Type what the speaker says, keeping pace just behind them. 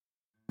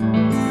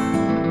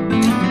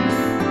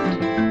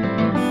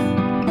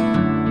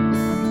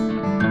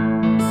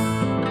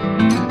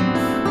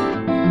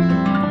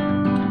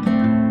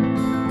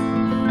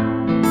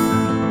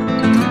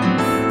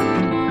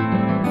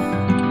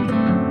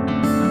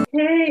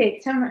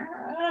Wait, Tamera.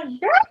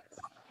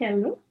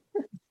 Hello.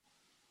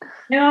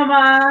 Hey,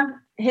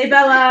 Mama. Hey,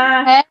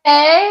 Bella.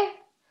 Hey.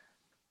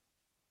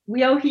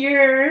 We out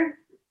here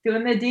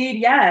doing the deed.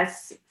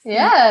 Yes.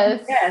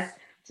 Yes. Yes.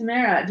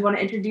 Tamera, do you want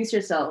to introduce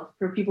yourself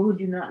for people who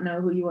do not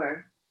know who you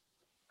are?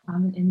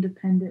 I'm an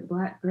independent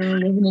Black girl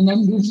living in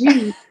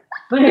MDG.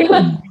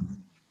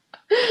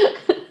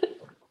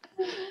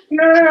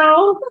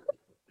 Girl.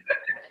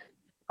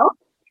 Oh,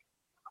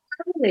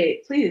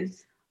 wait,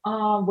 please.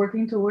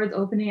 Working towards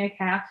opening a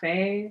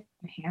cafe,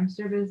 a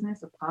hamster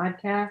business, a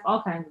podcast,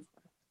 all kinds of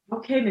stuff.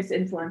 Okay, Miss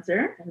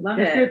Influencer. I love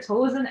Dip it. your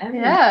toes in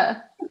everything.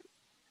 Yeah.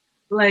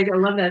 Like, I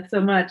love that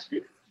so much.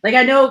 Like,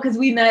 I know because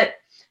we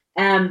met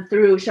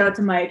through, shout out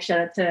to Mike,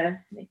 shout out to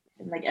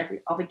like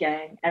all the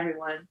gang,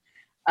 everyone,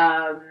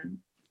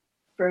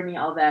 Bernie,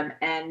 all them,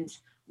 and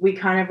we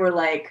kind of were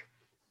like,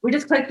 we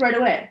just clicked right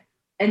away,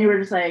 and you were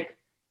just like,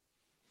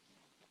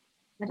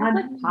 I'm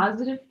like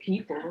positive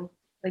people,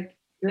 like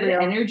good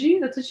Real. energy.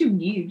 That's what you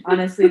need.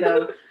 Honestly,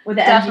 though, with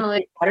the Definitely.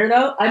 MGK water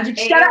though,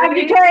 shout out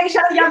MGK,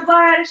 shout out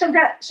Youngblood,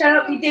 shout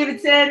out Pete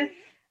Davidson.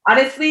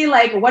 Honestly,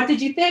 like, what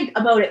did you think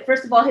about it?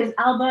 First of all, his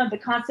album, the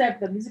concept,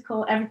 the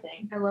musical,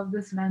 everything. I love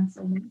this man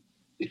so much.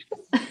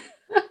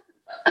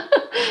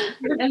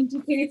 An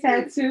MGK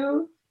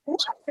tattoo.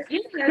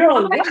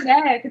 Girl, my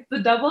neck. It's the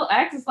double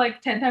X. It's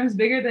like 10 times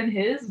bigger than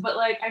his, but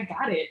like I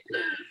got it.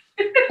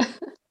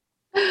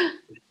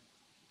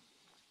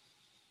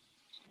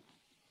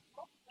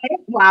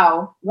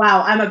 Wow,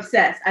 I'm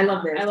obsessed. I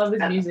love this. I love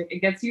his music. It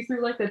gets you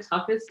through like the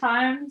toughest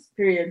times.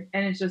 Period.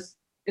 And it's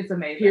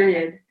amazing.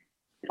 Period.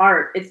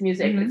 Art, it's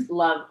music, Mhm. it's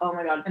love. Oh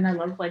my god. And I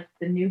love like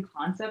the new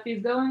concept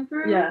he's going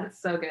through. Yeah. It's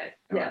so good.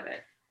 I love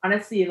it.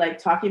 Honestly, like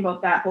talking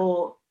about that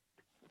whole,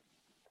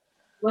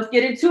 let's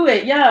get into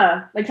it.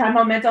 Yeah. Like talking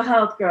about mental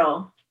health,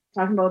 girl.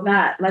 Talking about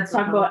that. Let's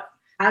talk about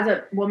as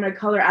a woman of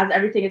color, as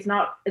everything, it's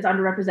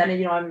underrepresented.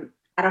 You know, I don't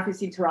know if you've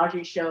seen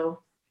Taraji's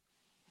show.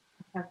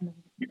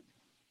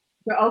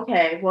 But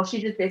okay, well,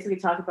 she just basically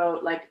talked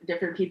about like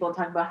different people and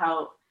talking about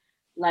how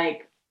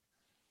like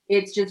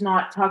it's just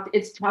not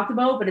it's talked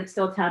about, but it's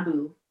still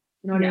taboo.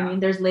 You know what I mean?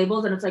 There's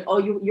labels and it's like, oh,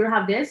 you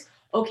have this.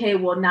 Okay,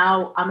 well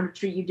now I'm gonna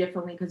treat you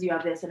differently because you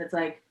have this, and it's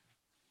like,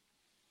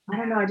 I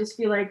don't know. I just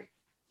feel like,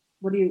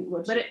 but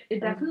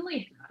it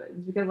definitely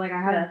happens because like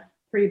I have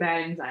pretty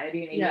bad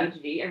anxiety and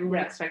ADHD. Everyone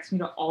expects me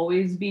to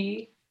always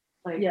be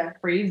like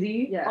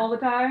crazy all the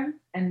time,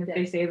 and if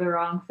they say the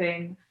wrong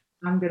thing,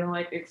 I'm gonna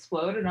like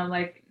explode, and I'm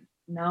like,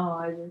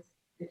 no,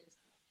 it's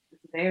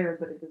there,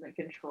 but it doesn't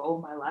control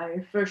my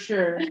life. For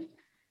sure.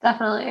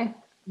 Definitely.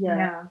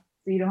 Yeah.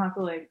 So you don't have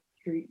to like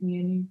treat me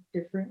any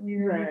differently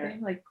or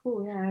anything. Like,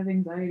 cool, I have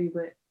anxiety,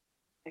 but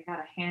I got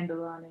a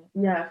handle on it.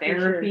 Yeah.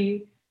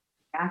 Therapy.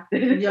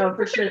 Yo,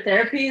 for sure.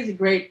 Therapy is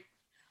great.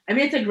 I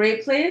mean, it's a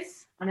great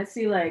place.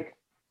 Honestly, like,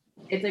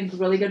 it's a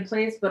really good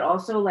place, but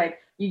also like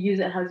you use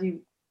it as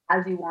you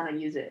want to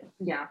use it.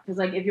 Yeah. Because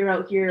like if you're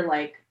out here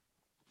like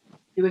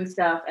doing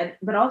stuff,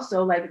 but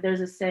also like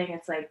there's a saying,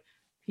 it's like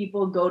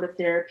people go to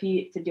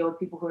therapy to deal with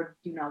people who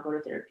do not go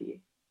to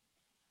therapy.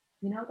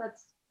 You know,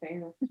 that's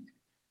fair.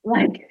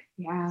 Like,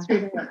 because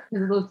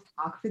those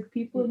toxic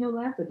people in your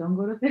life that don't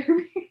go to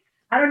therapy.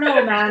 I don't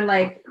know, man.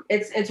 Like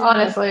it's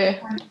honestly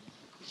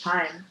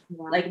time.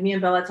 Like me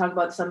and Bella talk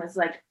about some. It's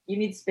like, you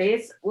need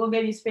space, we'll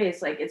give you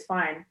space. Like, it's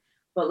fine.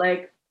 But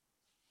like,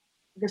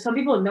 there's some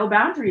people with no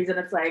boundaries, and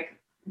it's like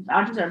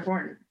boundaries are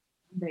important.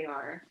 They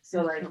are.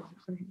 So like,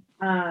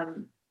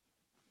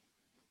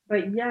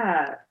 but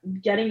yeah,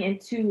 getting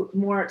into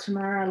more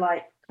Tamera,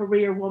 like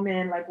career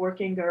woman, like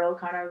working girl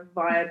kind of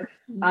vibe.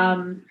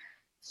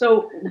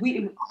 So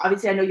we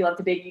obviously, I know you love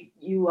to bake.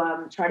 You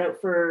tried out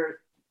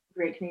for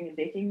Great Canadian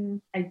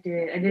Baking. I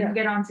did. I didn't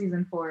get on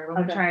season 4. I'm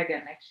gonna try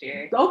again next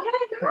year. Okay,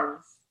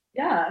 girl.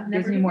 Yeah,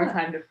 gives me more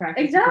time to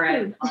practice. Exactly.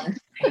 Bread,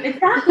 honestly.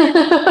 Exactly.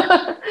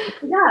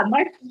 Yeah,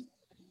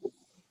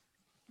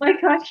 my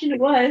question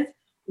was,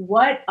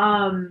 what's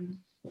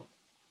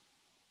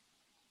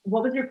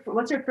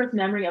your first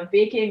memory of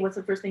baking? What's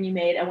the first thing you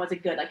made, and was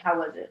it good? Like, how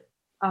was it?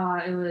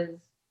 It was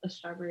a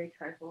strawberry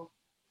trifle.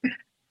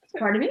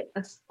 Pardon me?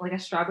 Like a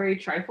strawberry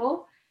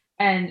trifle,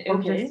 and it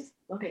was just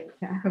okay.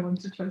 Yeah, I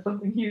wanted to try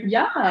something huge.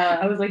 Yeah,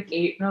 I was like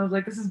 8, and I was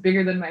like, this is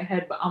bigger than my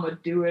head, but I'm gonna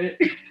do it.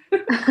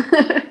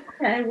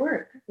 Okay, it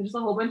worked. There's just a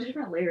whole bunch of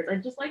different layers. I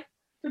just like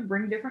to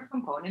bring different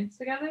components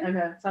together. Okay.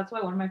 So that's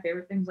why one of my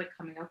favorite things like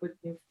coming up with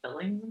new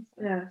fillings and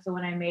stuff. Yeah. So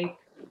when I make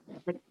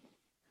like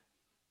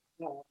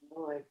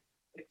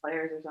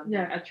eclairs or something,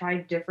 I try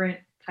different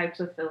types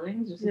of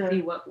fillings just to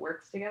see what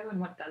works together and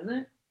what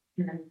doesn't,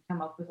 and then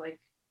come up with like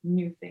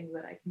new things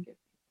that I can give.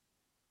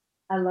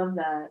 I love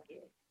that.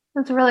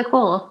 That's really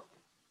cool.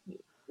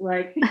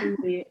 Like,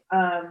 truly,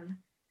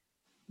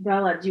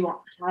 Bella, do you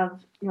want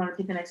to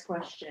take the next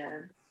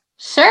question?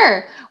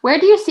 Sure. Where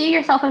do you see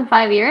yourself in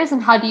 5 years,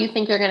 and how do you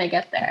think you're gonna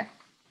get there?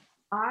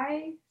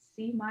 I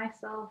see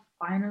myself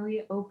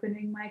finally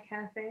opening my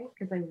cafe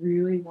because I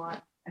really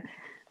want a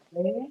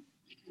cafe.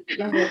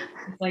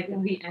 It's like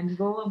the end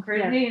goal. I'm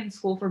currently in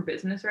school for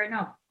business right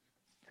now.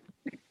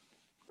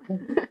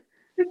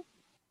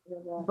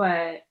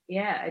 But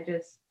yeah, I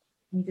just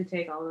need to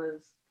take all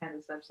those kinds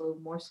of steps. A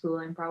little more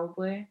schooling,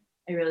 probably.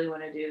 I really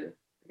want to do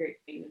a Great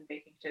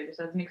Baking Show just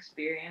as an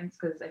experience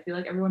because I feel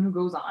like everyone who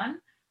goes on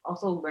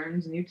also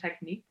learns new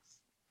techniques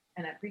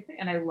and everything.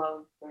 And I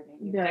love learning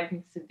new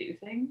techniques to do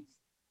things.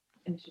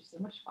 And it's just so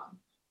much fun.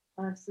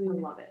 Honestly, I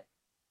love it.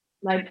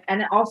 Like,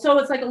 and also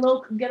it's like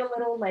get a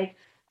little like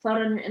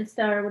clout on your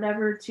Insta or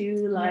whatever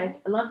too. Like,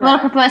 I love that. A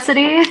little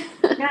publicity.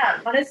 Yeah,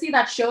 honestly,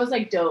 that show is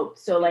like dope.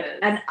 So like,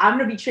 and I'm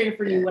gonna be cheering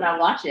for you when I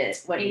watch it.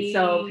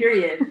 So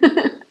period.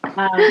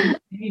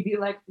 You'd be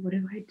like, what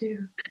do I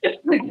do?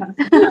 when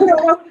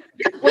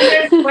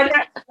they're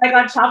like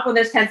on top when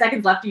there's 10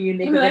 seconds left, you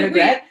make a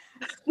vinaigrette.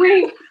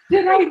 Wait,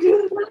 did I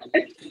do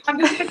that? I'm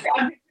just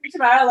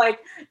tomorrow like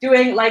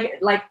doing like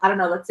I don't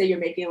know. Let's say you're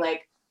making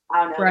like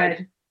I don't know bread.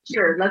 Like,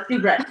 sure, let's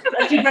do bread.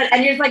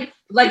 And you're just like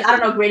I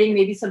don't know, grating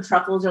maybe some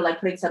truffles or like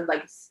putting some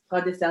like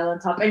scotch on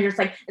top, and you're just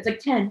like it's like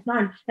 10,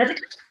 9. That's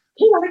like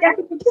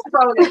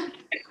bro.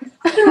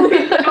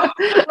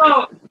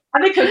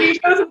 On the cooking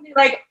shows,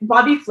 like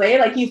Bobby Flay,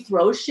 like he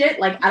throws shit.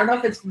 Like I don't know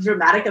if it's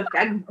dramatic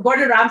effect.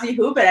 Gordon Ramsay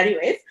who, but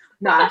anyways,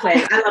 no, I'm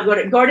playing. I love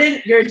Gordon.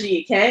 Gordon, you're a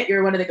G, okay?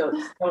 You're one of the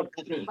goats. Don't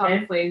me, okay?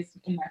 Bobby Flay's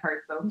in my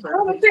heart though.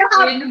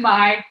 In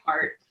my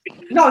heart.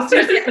 No,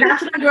 seriously,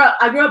 that's when I grew up.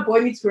 I grew up Boy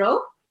Meets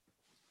Grill.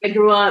 I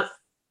grew up.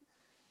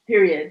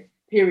 Period.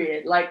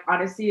 Like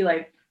honestly,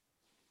 like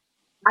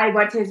I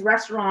went to his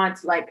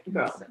restaurants. Like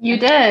girl, you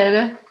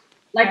did.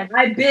 Like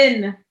I've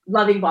been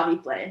loving Bobby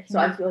Flay, so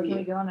I feel Can you.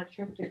 we go on a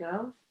trip to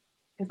go?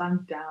 Because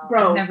I'm down.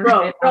 Bro.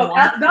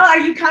 No, are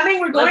you coming?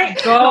 We're going.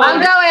 Let's go.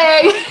 I'm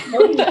going.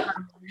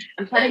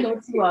 I'm trying to go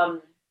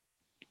to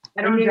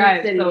I don't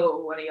drive, so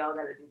one of y'all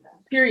gotta do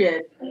that.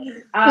 Period.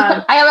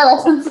 I have my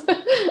lessons.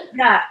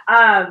 Yeah.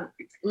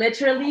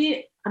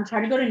 Literally, I'm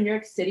trying to go to New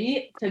York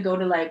City to go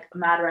to like a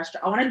mad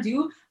restaurant. I want to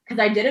do because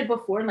I did it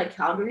before in like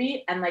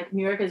Calgary and like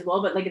New York as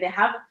well, but like they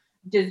have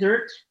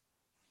dessert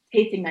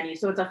tasting menu,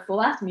 so it's a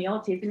full ass meal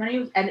tasting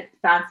menu and it's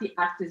fancy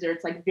ass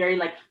desserts, like very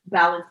like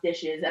balanced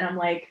dishes, and I'm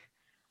like,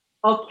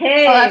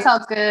 okay, that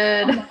sounds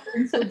good.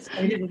 I'm so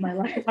excited with my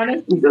life.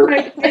 Honestly,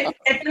 like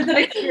it's an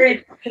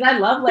experience because I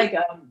love like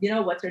you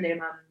know what's her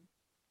name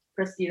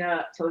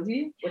Christina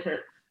Tosi with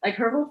her like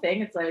her whole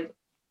thing. It's like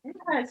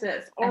yeah,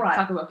 sis, all right.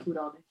 Talk about food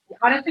all day.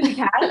 Honestly, we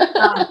can.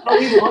 But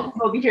we won't.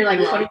 We'll be here like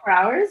 24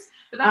 hours.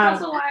 But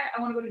that's also why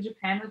I want to go to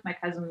Japan with my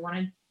cousin. We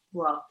wanted.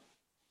 Well,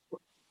 I'm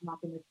not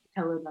going to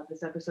tell her about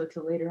this episode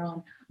till later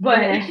on. But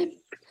I'm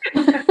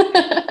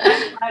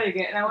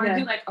and I want to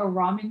do like a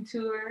ramen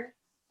tour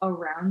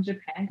around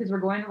Japan because we're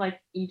going to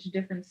like each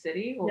different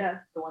city. Well,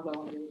 the ones I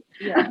want to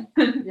do.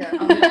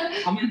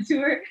 Ramen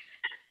tour.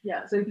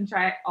 Yeah, so you can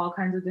try all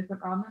kinds of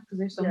different ramen because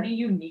there's so many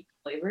unique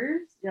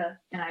flavors. Yeah,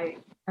 and I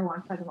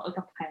want to try them like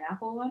a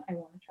pineapple one. I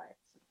want to try it.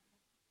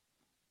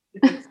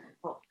 It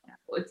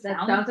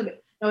sounds a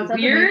bit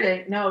weird.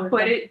 Amazing. No,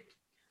 but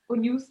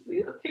when you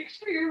see the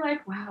picture, you're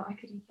like, wow, I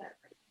could eat that.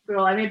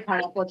 Girl, I made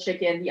pineapple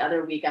chicken the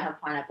other week. I have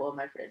pineapple in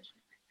my fridge.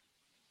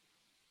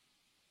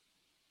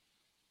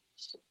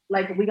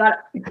 Like we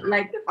got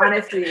like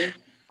honestly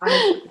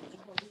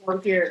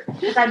here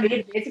because I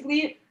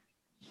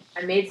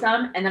made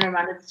some and then I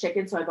ran out of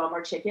chicken, so I bought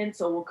more chicken.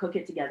 So we'll cook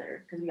it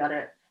together because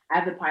I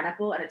have the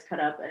pineapple and it's cut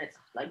up and it's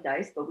like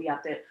diced, but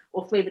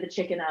we'll flavor the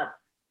chicken up.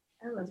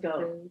 Let's go.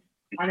 Food.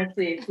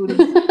 Honestly, food is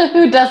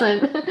who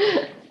doesn't?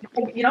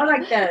 Like, you know,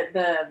 like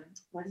the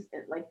what is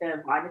it? Like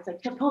the vibe, it's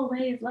like Chipotle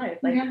is life.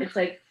 Like it's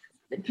like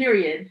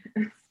period.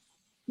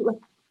 But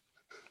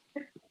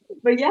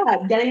yeah,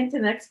 getting into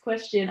the next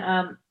question.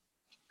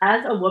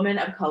 As a woman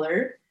of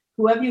color,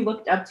 who have you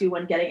looked up to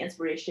when getting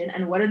inspiration,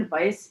 and what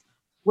advice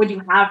would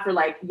you have for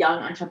like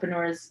young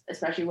entrepreneurs,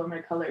 especially women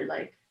of color?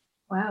 Like,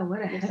 wow,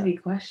 what a heavy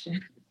question.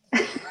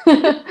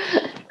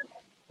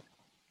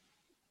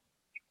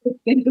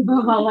 Think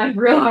about my life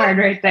real hard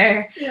right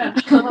there. Yeah.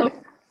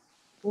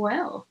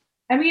 Well,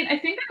 I mean, I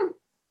think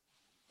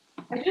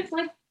I just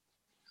like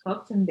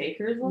cooks and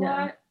bakers a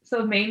lot.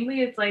 So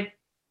mainly it's like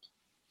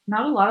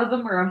not a lot of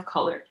them are of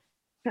color.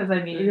 Because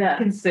I mean,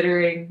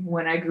 considering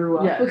when I grew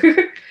up.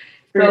 So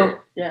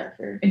sure.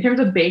 In terms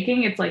of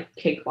baking, it's like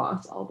Cake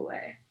Boss all the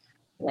way.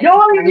 Like,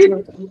 no,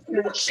 the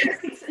book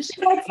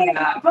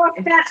I bought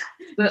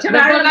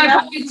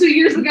 2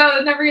 years ago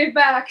that never get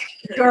back.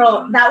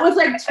 Girl, that was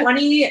like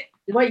 20.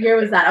 What year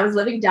was that? I was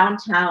living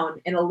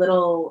downtown in a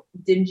little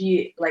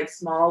dingy, like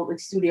small like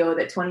studio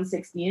that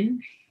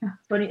 2016.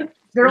 20.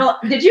 Girl,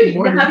 have you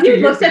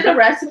looked at the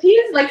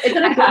recipes? Like, is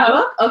it a good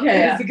book?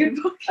 Okay, it's a good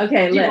book.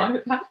 Okay,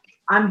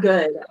 I'm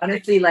good.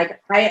 Honestly,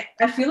 like I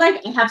feel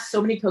like I have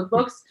so many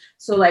cookbooks.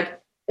 So like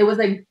it was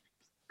like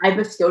I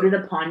bestowed it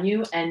upon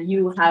you, and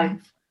you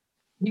have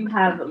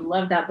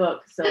loved that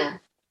book. So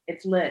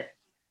it's lit.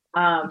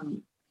 But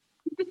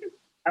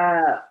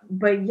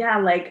yeah,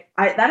 like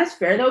that is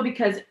fair though,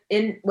 because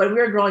when we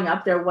were growing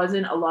up, there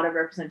wasn't a lot of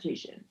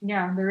representation.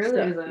 Yeah, there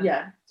really isn't.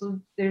 Yeah. So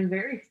there's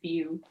very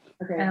few.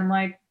 Okay. And I'm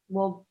like,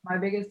 well, my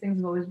biggest things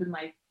have always been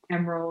like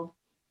Emerald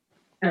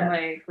and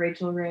like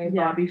Rachel Ray,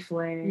 Bobby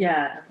Flay.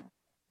 Yeah.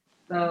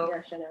 So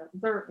yeah, shout out.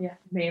 They're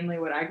mainly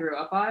what I grew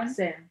up on.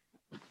 Same.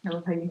 I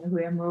love how you know who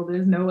Emerald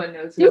is. No one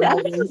knows who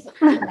Emerald is.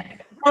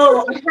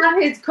 Oh, I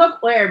have his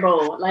cookware, bro.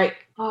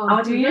 Like, I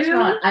went to his you?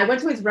 restaurant. I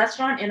went to his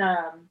restaurant in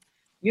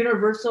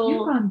Universal.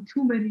 You've gone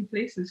too many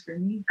places for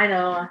me. I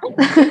know.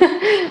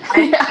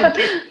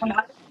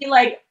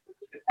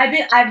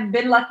 I've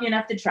been lucky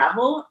enough to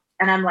travel,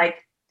 and I'm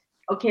like,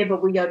 okay,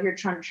 but we out here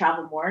trying to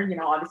travel more. You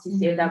know, obviously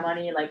save that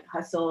money, like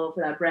hustle for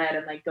that bread,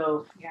 and like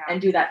go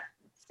and do that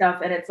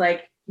stuff. And it's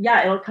like,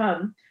 yeah, it'll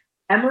come.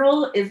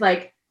 Emerald is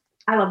like,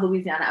 I love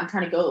Louisiana. I'm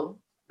trying to go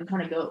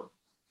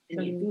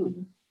and eat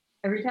food.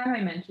 Every time I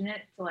mention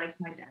it to like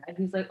my dad,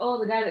 he's like, "Oh,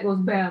 the guy that goes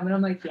bam," and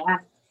I'm like, "Yeah,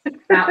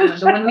 that one,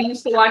 the one we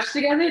used to watch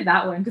together,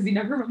 that one," because he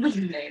never remembers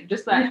his name,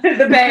 just that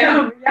the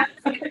bam.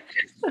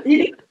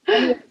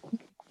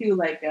 To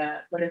like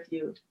what a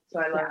few.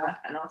 So I love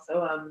that. And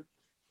also,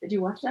 did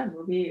you watch that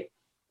movie?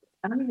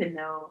 I don't even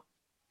know.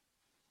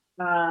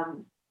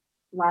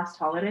 Last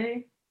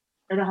Holiday,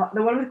 or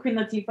the one with Queen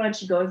Latifah, and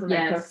she goes and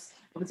like cooks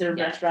opposite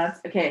restaurants.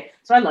 Okay,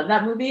 so I love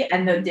that movie,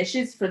 and the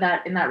dishes for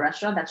that in that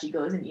restaurant that she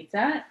goes and eats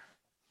at.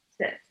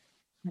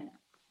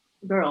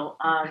 Girl,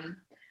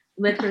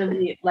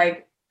 literally,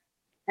 like,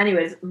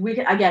 anyways, we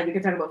could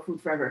talk about food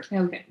forever.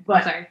 Okay,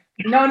 but sorry.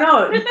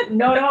 No,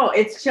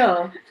 it's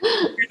chill.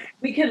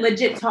 We could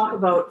legit talk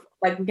about,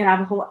 like, we can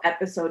have a whole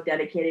episode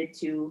dedicated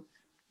to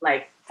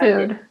like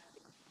food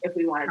if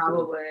we wanted.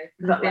 Probably.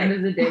 But at the end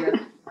of the day, that's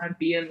what I want to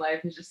be in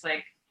life, is just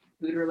like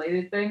food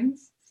related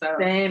things. So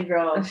same,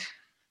 girl.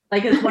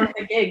 Like, it's one of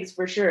the gigs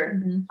for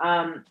sure.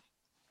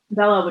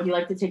 Bella, would you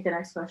like to take the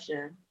next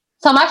question?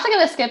 So I'm actually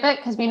going to skip it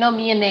because we know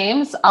me and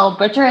names. I'll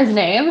butcher his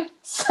name.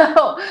 So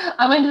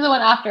I'm going to do the one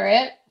after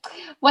it.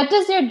 What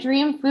does your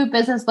dream food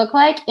business look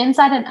like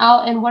inside and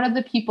out? And what are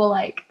the people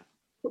like?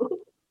 I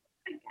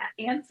got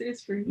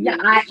answers for you. Yeah,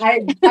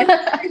 I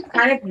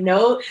kind of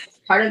know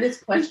part of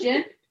this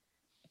question,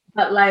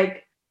 but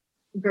like,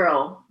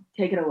 girl,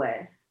 take it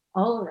away.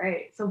 All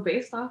right. So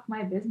based off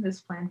my business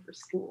plan for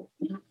school,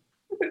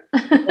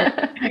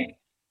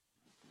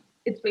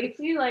 it's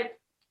basically like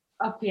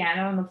a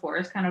piano in the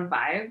forest kind of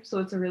vibe. So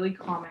it's a really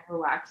calm and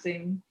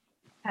relaxing,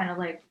 kind of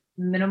like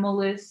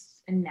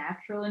minimalist and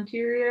natural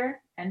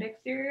interior and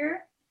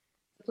exterior.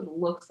 That's what it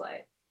looks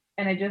like.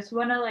 And I just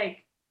want to,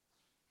 like,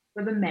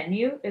 for the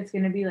menu, it's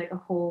going to be like a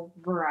whole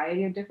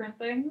variety of different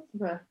things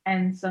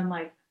and some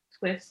like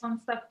twists on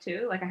stuff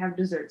too. Like, I have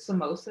dessert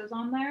samosas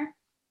on there.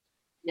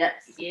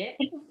 Yes. Yeah.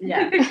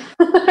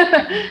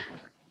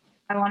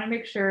 I want to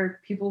make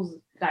sure people's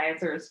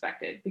diets are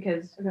respected,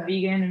 because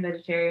vegan and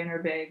vegetarian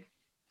are big.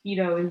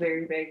 Keto is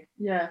very big.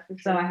 Yeah.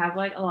 So I have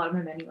like a lot of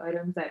my menu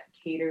items that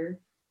cater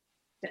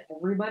to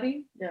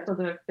everybody. Yeah. So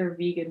they're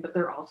vegan, but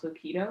they're also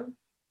keto.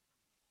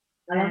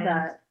 I love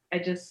that. I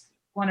just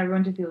want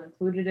everyone to feel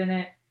included in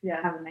it.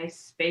 Yeah. Have a nice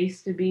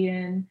space to be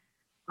in.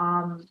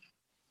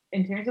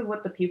 In terms of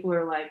what the people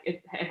are like,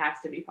 it has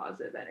to be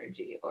positive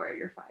energy or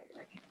you're fired.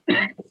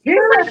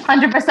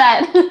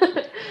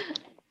 100%.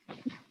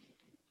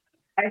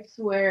 I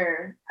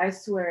swear.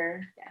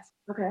 Yes.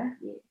 Okay.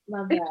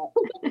 Love that.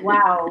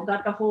 Wow.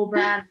 Got the whole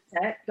brand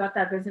set. Got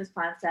that business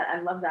plan set. I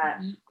love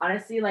that.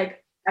 Honestly,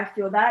 like, I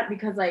feel that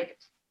because, like,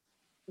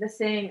 the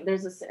saying,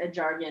 there's a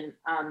jargon,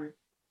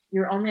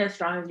 you're only as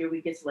strong as your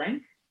weakest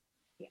link.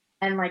 Yeah.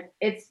 And like,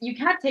 you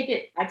can't take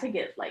it, I take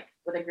it like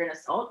with a grain of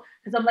salt,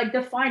 because I'm like,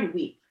 define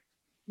weak.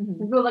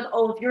 People are like,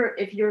 oh,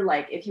 if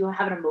you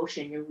have an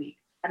emotion, you're weak.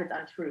 That is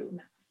untrue.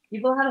 No.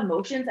 People have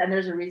emotions and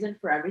there's a reason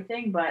for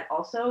everything, but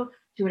also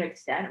to an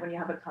extent, when you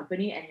have a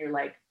company and you're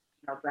like,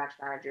 branch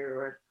manager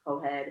or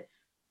co-head,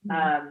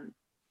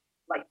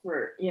 like,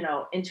 for,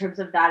 in terms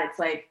of that, it's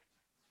like,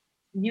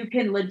 you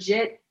can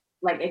legit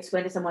like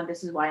explain to someone,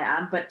 this is why I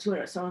am, but to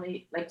a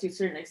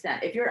certain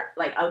extent, if you're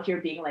like out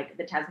here being like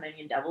the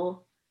Tasmanian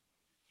devil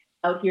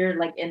out here,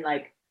 like, in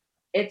like,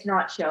 it's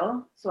not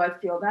chill. So I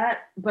feel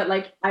that, but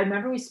like, I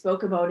remember we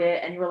spoke about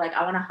it and you were like,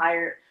 I want to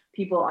hire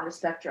people on the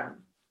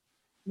spectrum.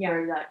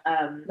 Yeah,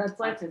 that's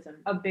like autism.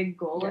 A big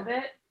goal of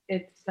it.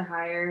 It's to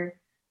hire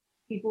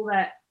people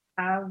that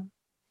have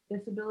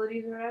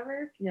disabilities or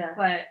whatever. Yeah,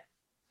 but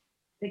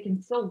they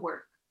can still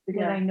work,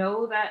 because I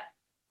know that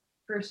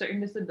for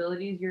certain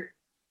disabilities, you're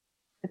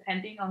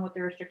depending on what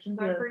the restrictions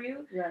are for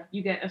you. Yeah,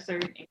 you get a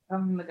certain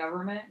income from the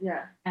government.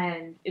 Yeah,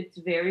 and it's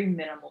very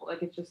minimal.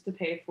 Like, it's just to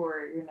pay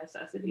for your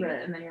necessities,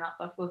 and then you're not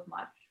left with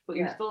much. But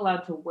you're still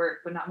allowed to work,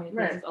 but not many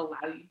places allow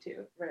you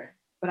to. Right.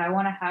 But I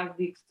want to have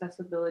the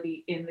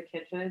accessibility in the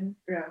kitchen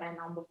and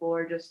on the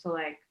floor, just to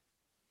like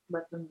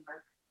let them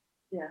work.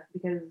 Yeah,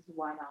 because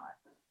why not?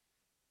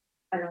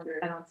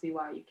 I don't see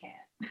why you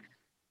can't.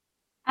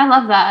 I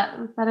love that.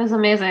 That is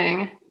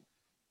amazing.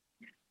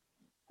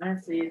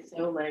 Honestly, it's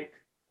so like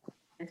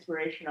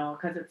inspirational,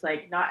 because it's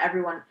like, not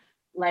everyone,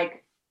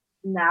 like,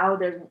 now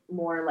there's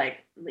more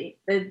like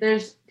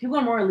there's people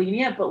are more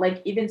lenient, but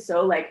like, even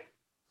so, like,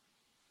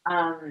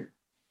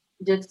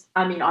 just,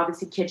 I mean,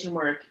 obviously kitchen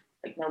work,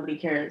 like, nobody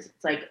cares.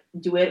 It's like,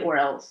 do it or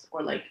else,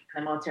 or like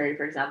in the military,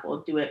 for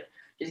example, do it,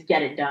 just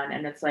get it done.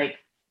 And it's like,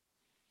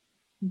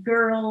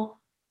 girl,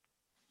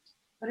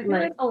 But I feel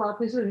like a lot of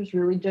places are just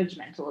really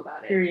judgmental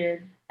about it.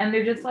 Period. And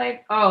they're just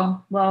like,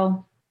 oh,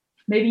 well,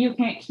 maybe you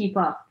can't keep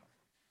up.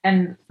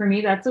 And for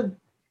me, that's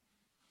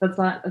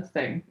not a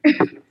thing.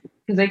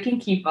 Because they can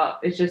keep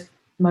up. It's just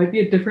might be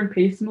a different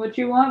pace than what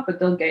you want, but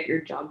they'll get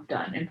your job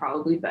done and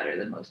probably better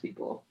than most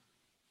people.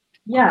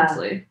 Yeah.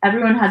 Honestly.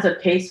 Everyone has a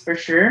pace for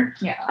sure.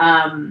 Yeah.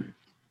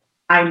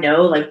 I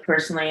know, like,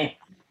 personally,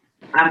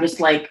 I'm just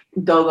like,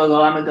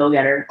 go. I'm a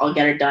go-getter. I'll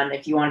get it done.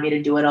 If you want me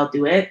to do it, I'll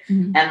do it.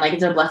 Mm-hmm. And like,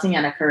 it's a blessing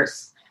and a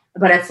curse.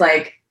 But it's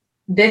like,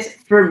 this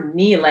for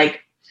me, like,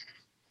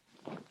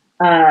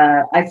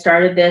 I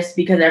started this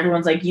because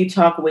everyone's like, you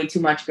talk way too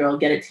much, girl,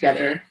 get it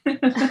together.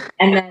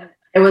 And then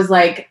it was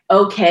like,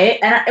 okay.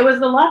 And it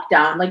was the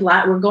lockdown. Like,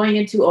 we're going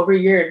into over a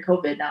year in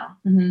COVID now.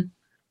 Mm-hmm.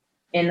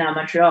 In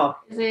Montreal.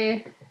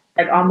 Easy.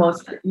 Like,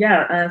 almost,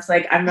 yeah. And it's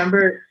like, I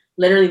remember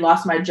literally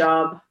lost my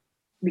job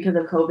because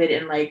of COVID,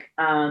 and like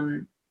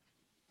I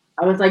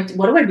was like,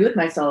 what do I do with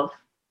myself?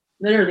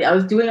 Literally, I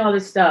was doing all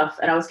this stuff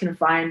and I was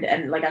confined,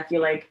 and like I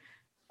feel like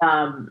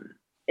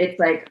it's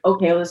like,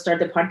 okay, let's start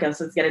the podcast,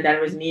 let's get it done.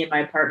 It was me in my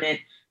apartment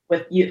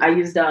with you. I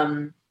used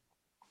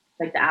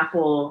like the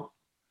Apple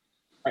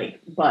like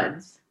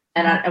buds,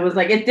 and I was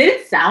like, it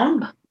didn't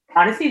sound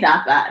honestly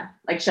that bad.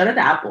 Like, shout out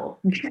to Apple.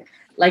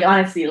 Like,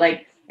 honestly,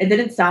 like, it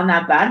didn't sound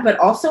that bad, but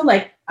also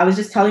like I was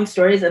just telling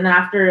stories, and then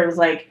after it was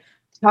like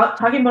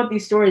talking about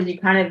these stories, you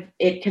kind of,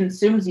 it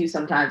consumes you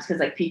sometimes because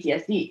like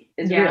PTSD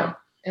is real.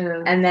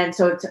 And then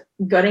so it's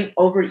getting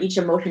over each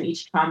emotion,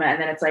 each trauma,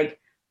 and then it's like,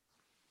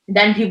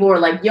 then people were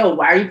like, yo,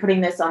 why are you putting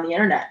this on the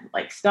internet?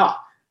 Like,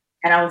 stop.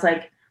 And I was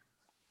like,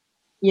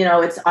 you know,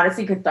 it's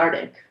honestly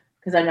cathartic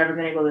because I've never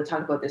been able to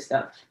talk about this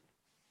stuff.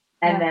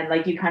 And then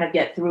like you kind of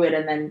get through it,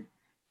 and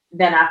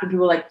then after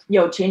people like,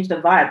 yo, change the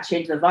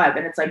vibe.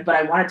 And it's like, but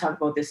I want to talk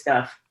about this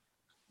stuff.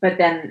 But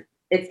then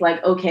it's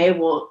like, okay,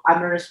 well, I'm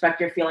going to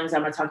respect your feelings.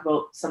 I'm going to talk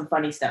about some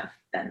funny stuff.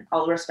 Then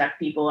I'll respect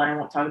people, and I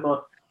won't talk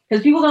about,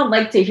 because people don't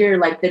like to hear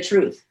like the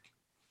truth.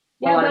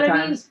 Yeah, but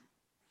I mean,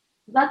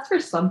 that's for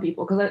some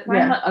people, because I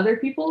find that other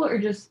people are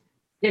just,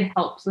 it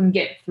helps them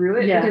get through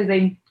it because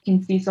they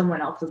can see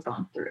someone else has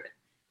gone through it.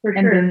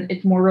 And then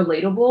it's more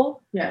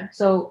relatable. Yeah.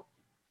 So,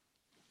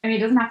 I mean,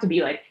 it doesn't have to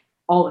be like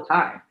all the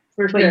time.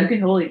 But you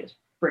can totally just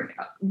bring it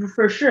up.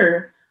 For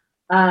sure.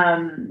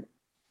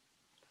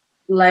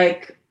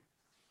 Like,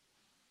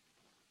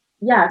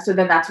 yeah, so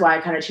then that's why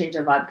I kind of changed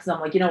the vibe, because I'm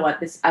like, you know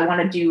what, I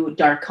want to do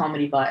dark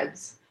comedy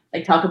vibes.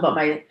 Like, talk about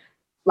my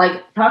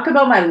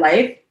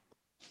life,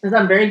 because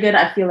I'm very good.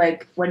 I feel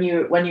like when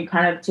you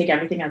kind of take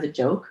everything as a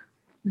joke,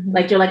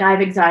 like you're like, I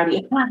have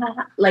anxiety,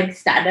 like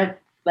stand up.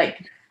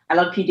 Like, I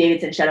love Pete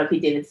Davidson. Shout out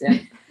Pete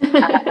Davidson.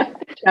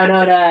 Shout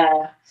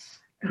out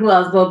who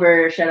else? Bill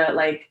Burr. Shout out,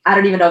 like, I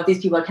don't even know if these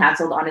people are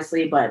canceled,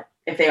 honestly, but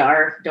if they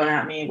are, don't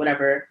at me,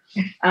 whatever.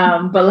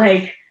 But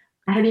like,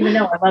 I don't even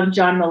know. I love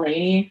John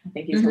Mulaney. I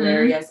think he's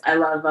hilarious. I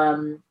love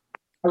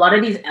a lot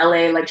of these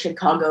LA, like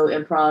Chicago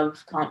improv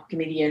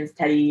comedians,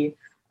 Teddy,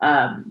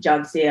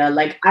 John Cena.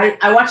 Like,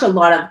 I watch a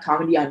lot of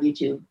comedy on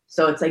YouTube.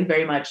 So it's like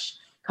very much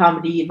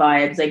comedy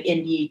vibes, like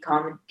indie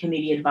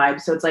comedian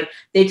vibes. So it's like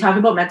they talk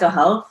about mental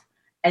health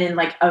and in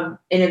like a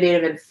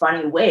innovative and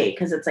funny way,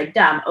 because it's like,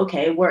 damn,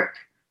 okay, work.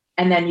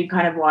 And then you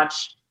kind of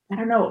watch, I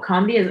don't know,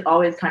 comedy has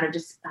always kind of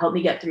just helped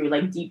me get through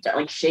like deep,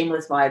 like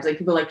Shameless vibes. Like,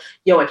 people are like,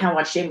 yo, I can't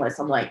watch Shameless.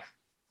 I'm like,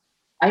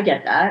 I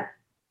get that.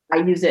 I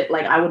use it,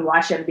 like, I would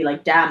watch it and be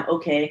like, damn,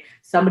 okay,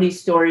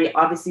 somebody's story,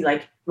 obviously,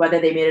 like, whether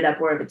they made it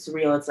up or if it's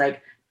real, it's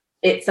like,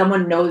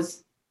 someone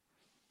knows,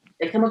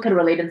 like, someone could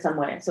relate in some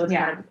way. So it's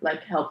kind of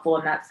like helpful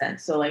in that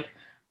sense. So like,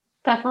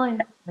 definitely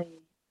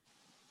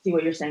see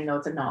what you're saying though.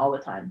 It's like not all the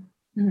time.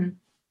 Mm-hmm.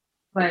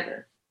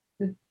 But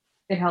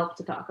it helps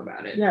to talk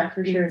about it. Yeah,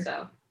 for sure.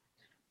 So,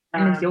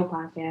 and it's your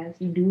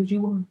podcast. You do what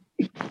you want.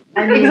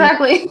 I mean,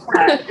 exactly.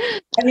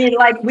 I mean,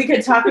 like, we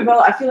could talk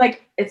about, I feel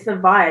like it's the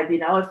vibe, you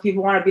know, if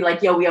people want to be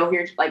like, yo, we out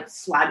here like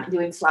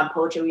doing slam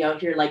poetry, we out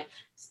here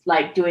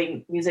like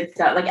doing music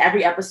stuff, like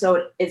every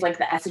episode is like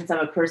the essence of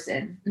a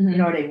person. You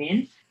know what I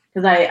mean?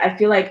 Because I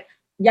feel like,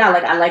 yeah,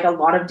 like I like a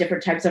lot of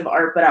different types of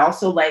art, but I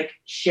also like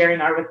sharing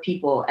art with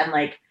people. And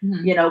like,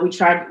 you know, we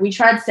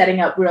tried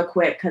setting up real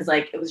quick because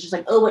like it was just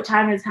like, oh, what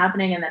time is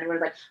happening? And then we're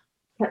like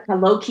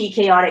low key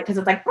chaotic because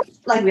it's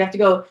like we have to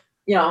go,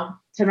 you know,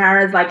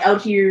 Tamara's like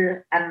out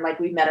here and like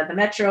we met at the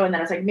metro, and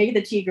then it's like make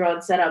the tea, girl,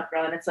 and set up,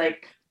 girl. And it's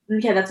like,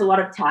 okay, that's a lot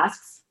of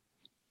tasks.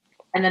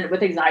 And then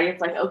with anxiety,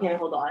 it's like, okay,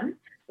 hold on.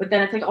 But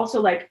then it's like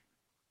also like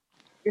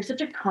you're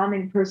such a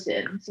calming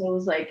person. So it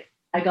was like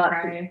I got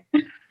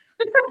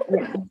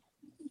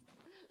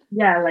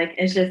yeah, like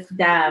it's just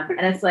damn.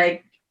 And it's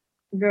like,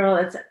 girl,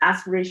 it's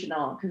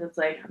aspirational because it's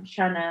like I'm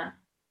trying to,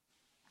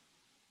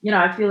 you know,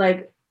 I feel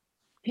like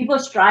people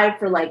strive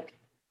for like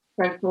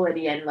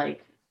tranquility and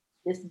like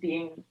just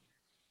being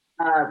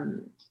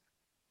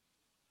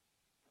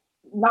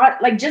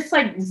not like just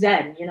like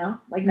Zen, you know,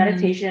 like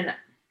meditation.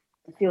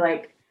 I feel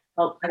like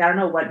help. Like I don't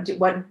know what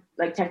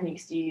like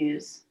techniques do you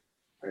use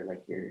or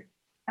like your.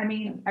 I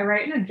mean, I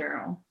write in a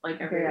journal like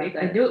every week.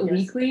 I do it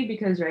weekly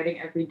because writing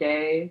every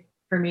day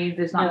for me,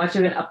 there's not much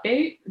of an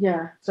update.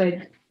 Yeah. So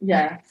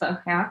yeah.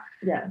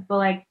 But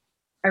like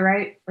I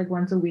write like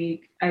once a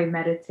week. I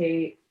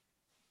meditate.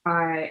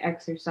 I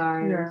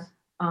exercise. Yeah.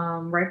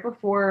 Right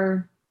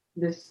before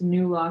this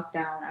new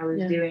lockdown, I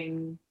was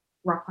doing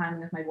rock climbing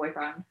with my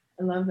boyfriend.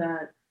 I love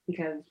that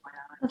because why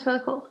not? That's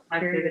really cool.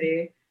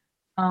 Activity.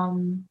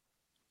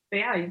 But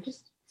yeah, you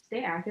just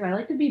stay active. I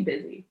like to be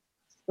busy.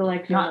 So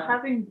like not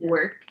having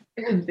work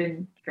has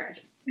been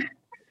tragic.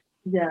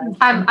 Yeah.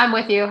 I'm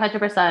with you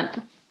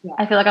 100%. Yeah.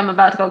 I feel like I'm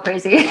about to go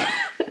crazy.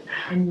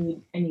 I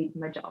need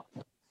my job.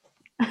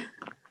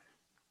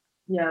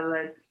 Yeah,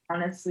 like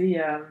honestly,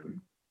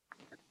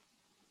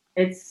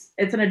 it's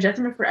an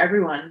adjustment for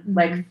everyone. Mm-hmm.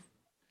 Like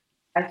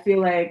I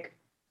feel like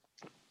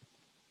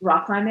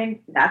rock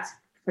climbing, that's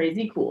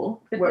crazy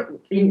cool.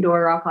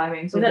 Indoor rock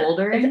climbing, so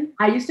bouldering.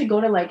 I used to go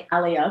to like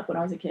LA Up when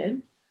I was a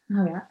kid.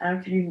 Oh yeah. I don't know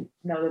if you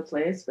know the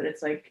place, but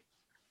it's like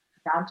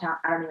downtown.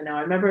 I don't even know.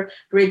 I remember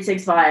grade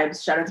 6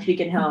 vibes. Shout out to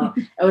Beacon Hill.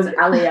 It was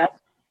LA Up.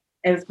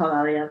 It was called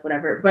LA Up,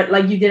 whatever. But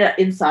like you did it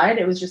inside.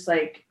 It was just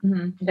like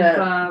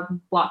the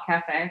Block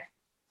Cafe.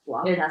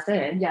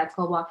 Cafe. Yeah, it's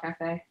called Block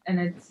Cafe, and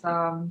it's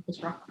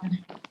rock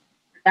climbing.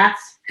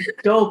 That's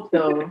dope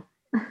though.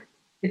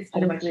 It's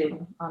so much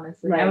fun,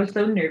 honestly. Like, I was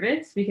so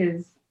nervous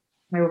because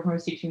my boyfriend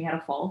was teaching me how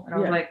to fall, and I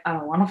was like, I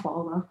don't want to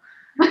fall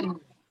though.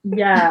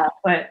 Yeah,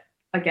 but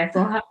I guess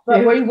I'll have to.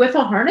 But were you with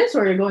a harness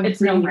or are you going? It's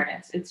free? No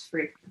harness. It's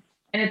free,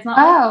 and it's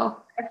not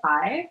like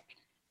high.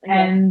 Okay.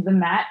 And the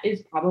mat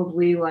is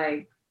probably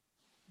like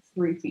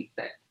 3 feet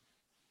thick,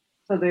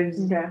 so there's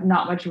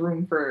not much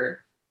room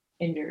for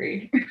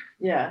injury.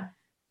 Yeah,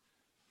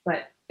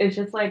 but it's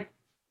just like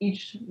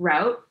each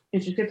route, it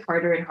just gets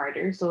harder and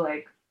harder. So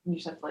like you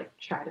just have to like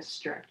try to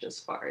stretch as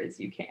far as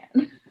you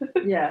can.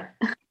 Yeah,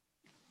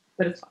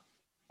 but it's fun.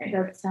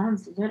 Anyway. That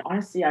sounds good.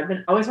 Honestly, I've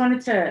always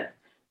wanted to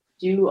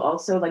do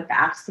also like the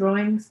axe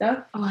throwing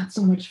stuff. Oh, that's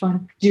so much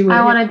fun. Do it.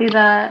 I want to do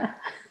that.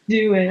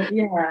 Do it.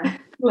 Yeah.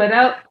 Let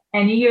out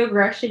any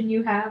aggression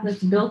you have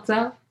that's built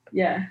up.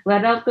 Yeah.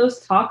 Let out those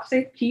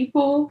toxic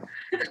people.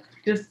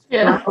 Just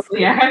yeah.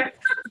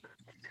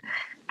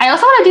 I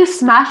also want to do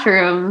smash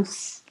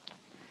rooms.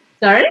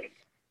 Sorry?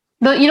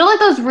 You know, like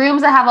those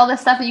rooms that have all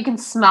this stuff that you can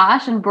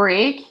smash and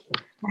break?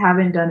 I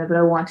haven't done it, but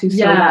I want to.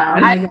 Yeah.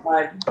 Oh my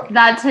God.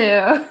 That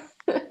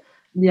too.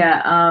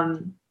 Yeah.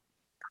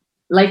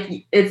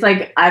 Like it's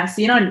like I've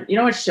seen on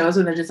what shows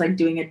when they're just like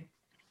doing a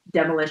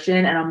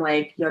demolition and I'm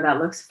like, yo, that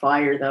looks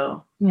fire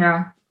though.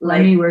 Yeah.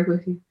 Let me work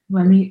with you.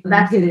 Let me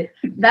get it.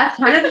 That's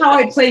kind of how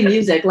I play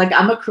music. Like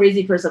I'm a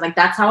crazy person. Like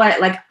that's why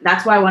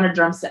I want a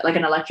drum set, like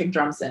an electric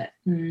drum set.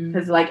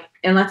 Because like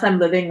unless I'm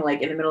living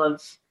like in the middle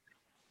of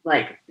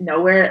like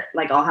nowhere,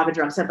 like I'll have a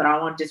drum set, but I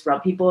don't want to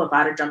disrupt people. If I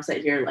had a drum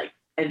set here, like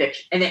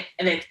eviction and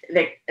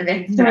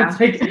then so it's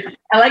like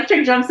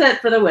electric drum set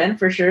for the win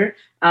for sure.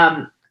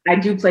 I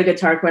do play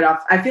guitar quite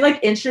often. I feel like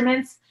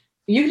instruments,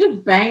 you can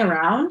just bang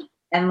around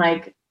and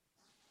like,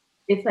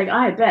 it's like,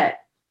 I bet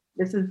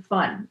this is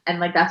fun. And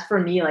like, that's for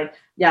me, like,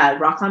 yeah,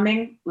 rock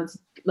climbing, let's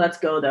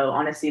go though.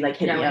 Honestly, like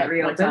hit me up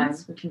one time.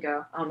 We can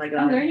go. Oh my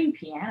God. I'm learning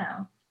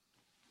piano.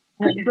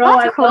 Bro,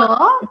 that's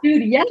cool.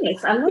 Dude,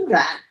 yes, I love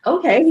that.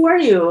 Okay, who are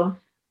you?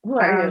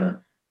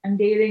 I'm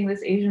dating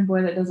this Asian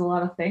boy that does a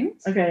lot of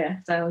things. Okay, yeah.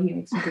 So he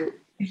makes me do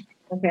it.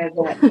 Okay,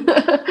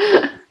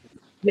 good.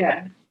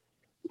 Yeah.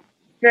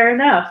 Fair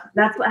enough.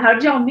 How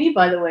did y'all meet,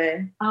 by the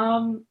way?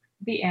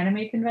 The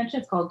anime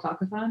convention. It's called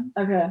Takuthon.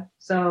 Okay.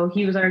 So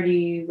he was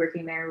already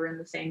working there. We're in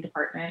the same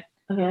department.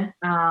 Okay.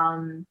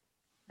 And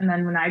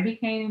then when I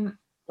became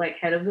like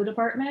head of the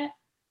department,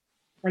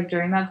 like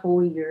during that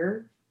whole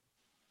year,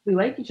 we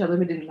liked each other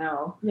but didn't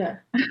know. Yeah.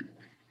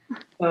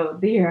 So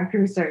the year after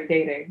we started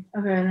dating.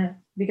 Okay.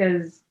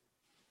 Because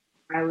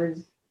I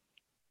was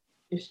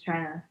just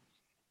trying to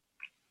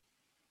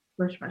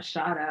push my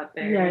shot out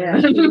there. Yeah.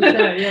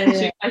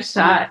 Shoot my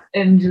shot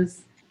and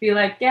just be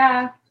like,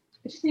 yeah,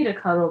 I just need a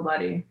cuddle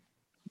buddy.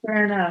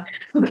 Fair enough.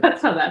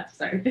 That's how that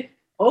started.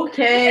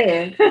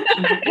 Okay.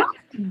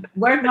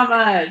 Work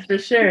mama for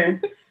sure.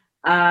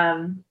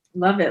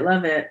 Love it.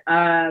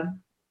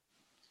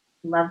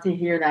 Love to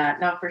hear that.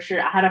 No, for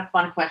sure. I had a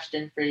fun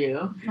question for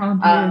you.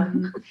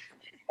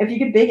 If you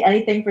could bake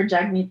anything for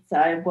Jack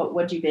Meetsai, what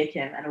would you bake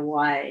him and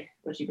why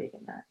would you bake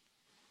him that?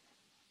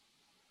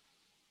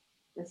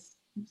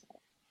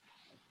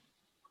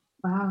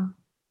 Wow.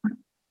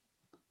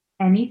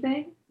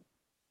 Anything?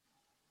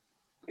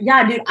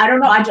 Yeah, dude, I don't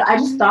know. I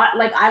just thought,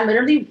 like, I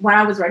literally, when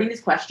I was writing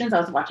these questions, I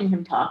was watching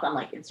him talk on,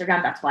 like,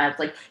 Instagram. That's why I was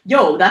like,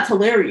 yo, that's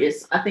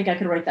hilarious. I think I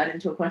could write that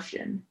into a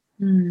question.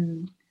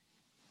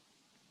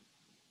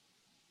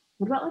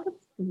 What about, like,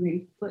 a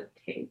 3-foot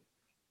cake?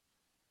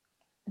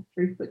 A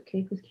 3-foot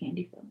cake with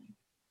candy filling.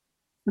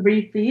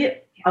 3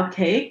 feet of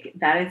cake?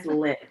 That is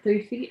lit.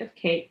 3 feet of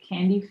cake,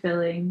 candy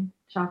filling,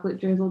 chocolate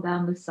drizzle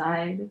down the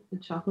side, the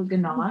chocolate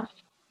ganache.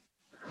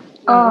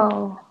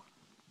 Oh.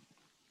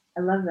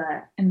 I love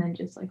that. And then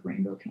just like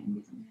rainbow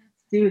candies.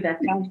 Dude,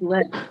 that sounds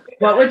lit.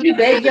 What would you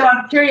bake? Yo,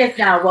 I'm curious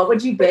now. What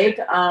would you bake?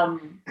 I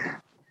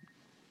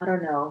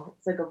don't know.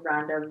 It's like a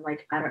random,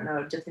 like, I don't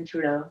know, Justin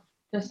Trudeau.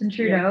 Justin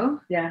Trudeau.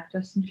 Yeah.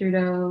 Justin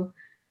Trudeau.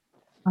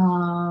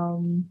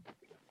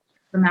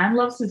 The man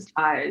loves his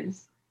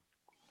ties.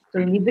 So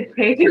he needs a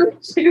cake and a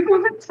tube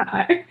of a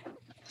tie.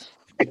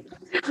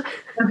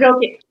 I'm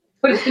joking.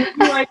 But it's gonna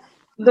be like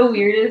the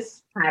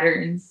weirdest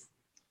patterns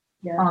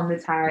on the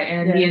tie.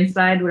 And the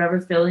inside, whatever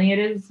filling it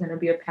is gonna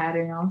be a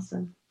pattern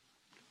also.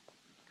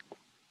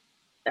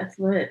 That's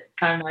lit.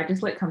 I don't know, I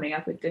just like coming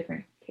up with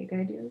different cake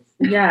ideas.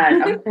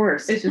 Yeah, of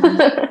course. It's just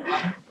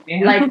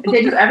like,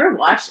 did you ever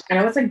watch? I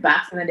know it's like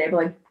back in the day, but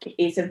like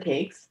Ace of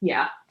Cakes.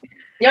 Yeah.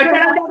 Yo,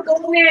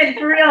 go in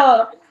for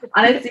real.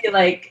 Honestly,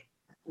 like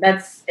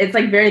it's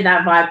like very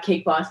that vibe,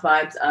 Cake Boss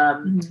vibes.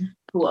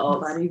 Who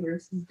else? Buddy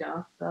versus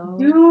Duff, though.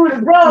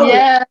 Dude, bro.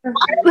 Yeah.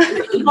 Bro.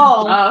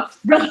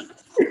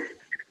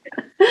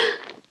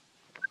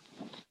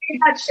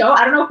 That show.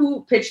 I don't know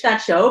who pitched that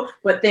show,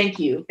 but thank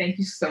you. Thank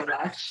you so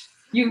much.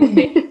 You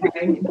made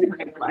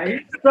my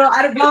life. Bro,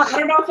 I don't know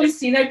if you've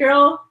seen it,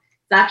 girl.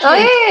 It's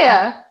actually,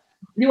 yeah.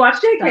 You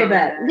watched it? Okay,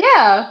 bet.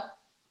 Yeah.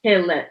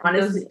 Okay, lit.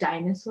 Honestly. Those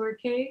dinosaur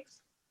cakes.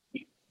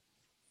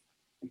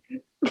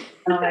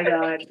 Oh my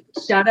god.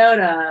 Shout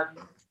out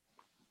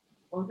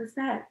what was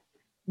that?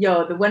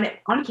 Yo,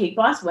 on Cake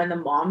Boss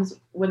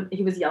when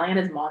he was yelling at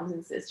his moms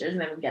and sisters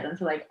and they would get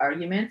into like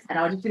arguments and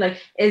I would just be like,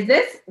 is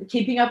this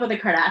keeping up with the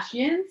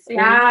Kardashians?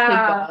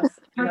 Yeah.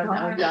 Cake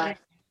Boss?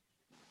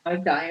 I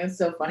was dying. It was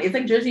so funny. It's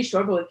like Jersey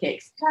Shore but with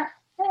cakes.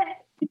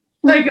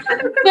 My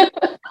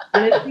god.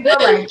 Honestly,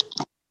 like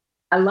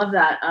I love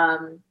that.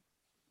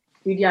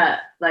 Dude, yeah,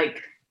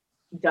 like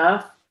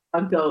Duff,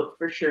 a goat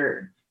for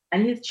sure.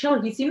 And he's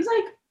chill. He seems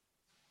like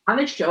on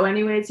the show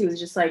anyways, he was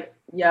just like,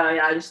 yeah,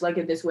 I just like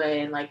it this way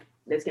and like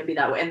this can be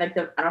that way. And like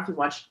I don't know if you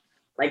watched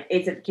like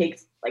Ace of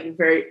Cakes, like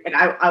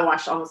I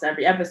watched almost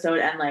every episode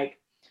and like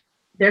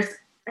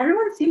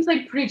everyone seems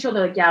like pretty chill.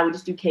 They're like, yeah, we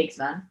just do cakes,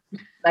 man.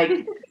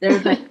 Like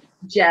there's like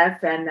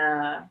Jeff and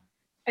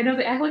I know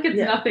they act like it's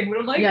nothing, but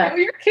I'm like, oh,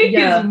 your cake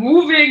is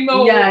moving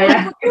though.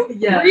 Yeah.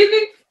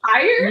 Breathing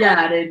fire.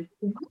 Yeah, dude.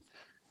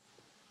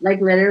 Like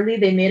literally,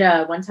 they made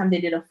one time they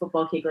did a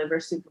football cake like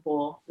for Super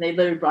Bowl. They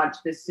literally brought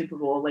this Super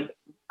Bowl like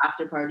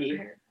after party,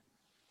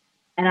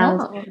 and I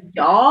was like,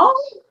 y'all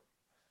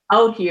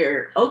out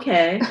here,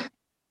 okay?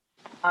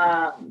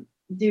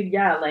 Dude,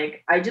 yeah.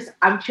 Like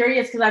I'm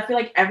curious because I feel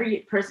like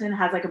every person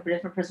has like a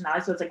different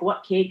personality. So it's like,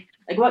 what cake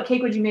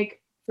would you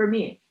make for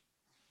me?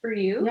 For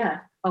you? Yeah.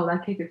 Oh,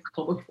 that cake is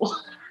colorful.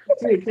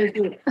 Sweet.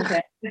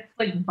 Okay. It's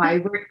like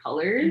vibrant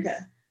colors. Okay.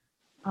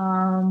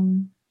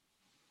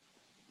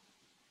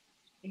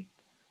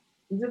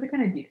 These are the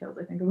kind of details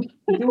I think of.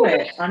 Do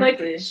it,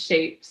 honestly. Like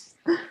shapes.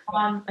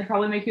 I'd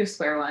probably make you a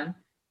square one.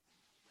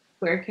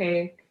 Square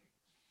cake,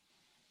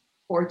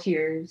 4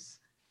 tiers.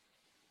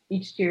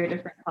 Each tier a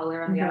different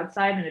color on the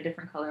outside and a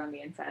different color on the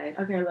inside.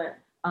 Okay, lit.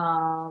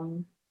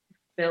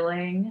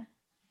 Filling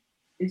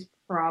is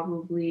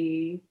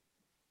probably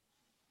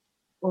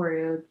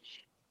Oreo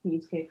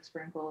cheesecake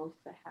sprinkles.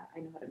 I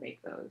know how to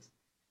make those.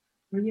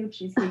 Oreo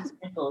cheesecake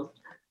sprinkles.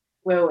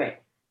 Wait.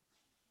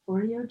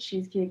 Oreo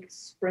cheesecake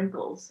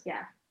sprinkles.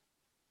 Yeah.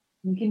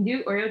 You can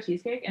do Oreo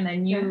cheesecake and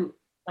then you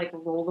like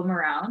roll them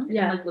around in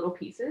like little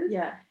pieces.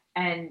 Yeah.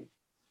 And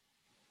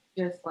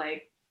just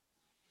like,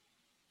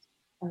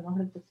 I don't know how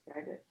to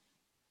describe it.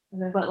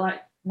 Okay. But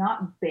like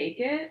not bake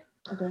it.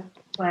 Okay.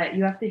 But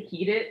you have to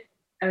heat it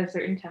at a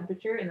certain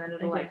temperature and then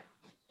it'll like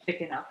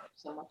thicken up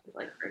so much it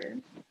like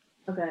hurts.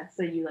 Okay.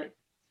 So you like.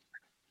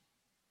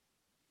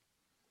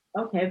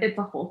 Okay. It's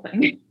a whole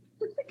thing.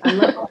 I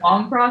love the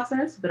long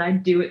process, but I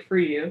do it for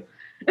you.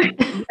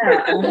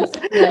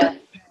 Yeah.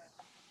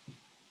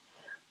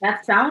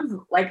 That sounds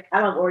like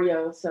I love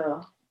Oreo,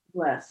 so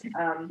bless.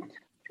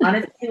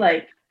 Honestly,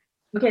 like,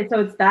 okay, so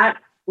it's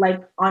that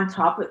like on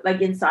top of like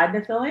inside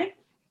the filling?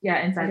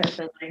 Yeah, inside the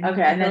filling.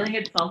 Okay, and the filling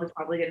itself is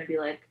probably gonna be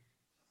like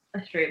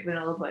a straight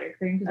vanilla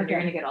buttercream because you're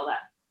gonna get all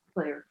that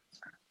flavor.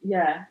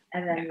 Yeah,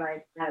 and then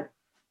like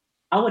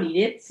I would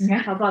eat it.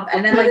 Yeah. How about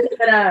and then like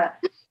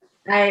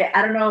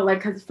I don't know,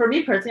 like, because for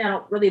me personally, I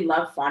don't really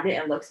love fondant.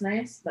 It looks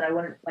nice, but I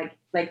wouldn't like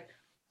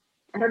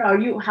I don't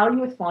know. How are you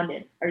with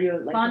fondant? Are you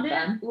like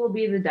fondant will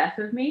be the death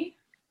of me.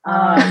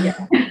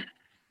 Yeah.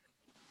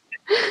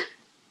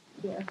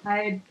 Yeah.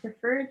 I'd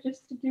prefer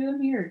just to do a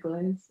mirror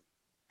glaze.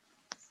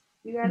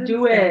 You gotta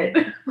do it.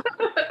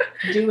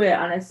 Do it,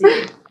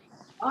 honestly.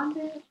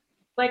 Fondant.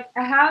 Like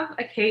I have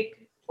a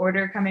cake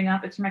order coming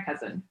up. It's for my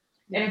cousin,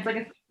 and it's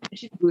like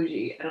she's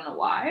bougie. I don't know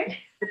why,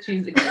 but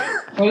she's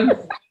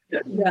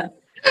yeah.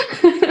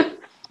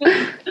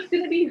 It's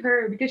gonna be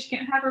her because she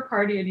can't have her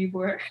party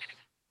anymore.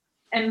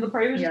 And the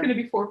party was just gonna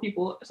be 4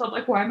 people. So I'm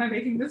like, why am I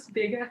making this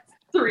big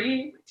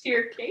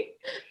 3-tier cake?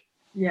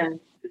 Yeah,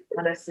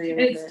 honestly. And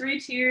it's 3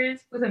 tiers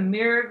with a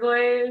mirror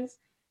glaze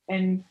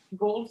and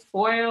gold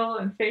foil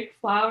and fake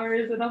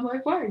flowers. And I'm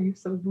like, why are you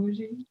so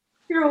bougie?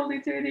 You're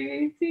only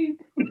turning 18.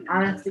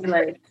 Honestly,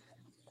 like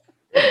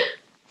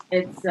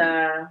it's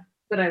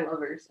but I love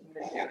her, so I'm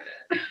gonna do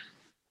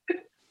it.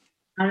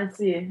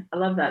 Honestly, I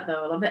love that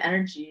though. I love the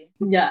energy.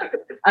 Yeah.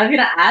 I was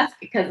gonna ask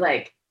because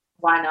like,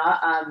 why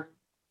not?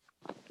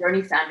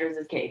 Bernie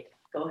Sanders' cake.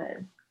 Go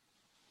ahead.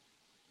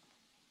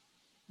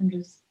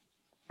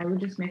 I would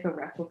just make a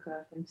replica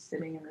of him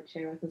sitting in the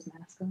chair with his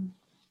mask on.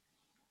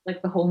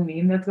 Like the whole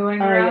meme that's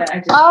going around.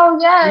 Yeah.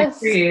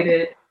 Yes. Recreate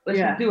it. Let's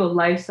just do a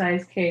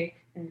life-size cake.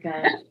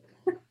 Okay.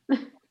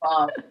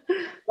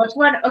 Which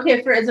one?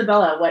 Okay, for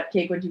Isabella, what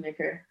cake would you make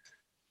her?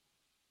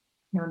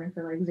 Known her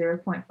for like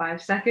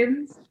 0.5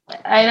 seconds.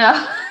 I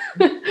know.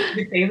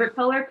 Your favorite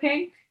color,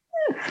 pink?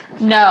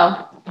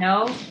 No.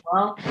 No?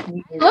 Well,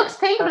 it looks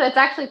pink, but it's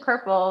actually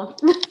purple.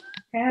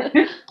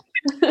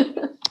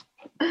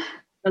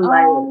 The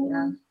light.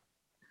 Yeah.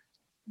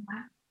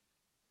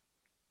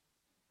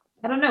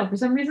 I don't know. For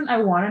some reason, I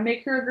want to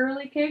make her a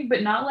girly cake,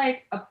 but not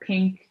like a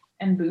pink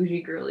and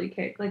bougie girly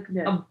cake. Like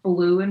a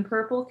blue and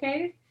purple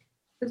cake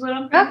is what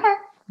I'm thinking. Okay.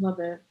 Love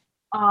it.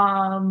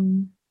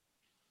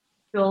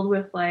 Filled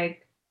with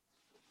like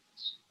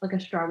a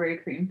strawberry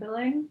cream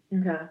filling.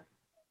 Okay.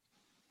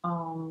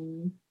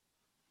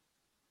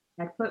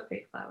 I'd put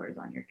fake flowers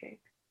on your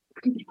cake.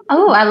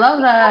 Oh, I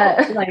love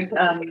that. Like,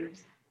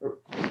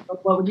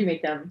 what would you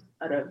make them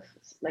out of?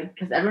 Like,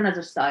 because everyone has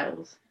their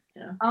styles.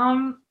 Yeah.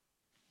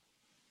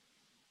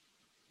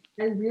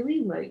 I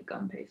really like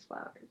gum paste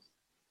flowers.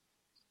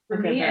 For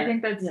me, I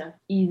think that's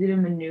easy to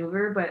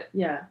maneuver, but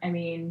I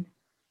mean,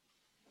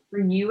 for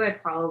you,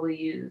 I'd probably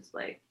use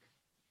like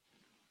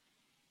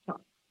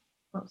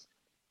chocolate.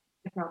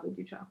 I'd probably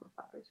do chocolate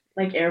flowers.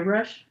 Like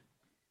airbrush,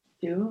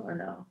 too, or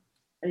no?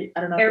 I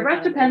don't know.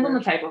 Airbrush depends on the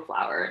type of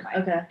flower in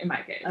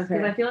my case. Okay.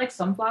 Because I feel like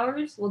some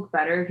flowers look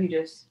better if you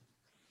just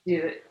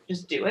do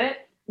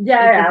it.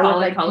 Yeah,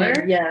 solid color.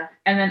 Pink, yeah.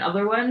 And then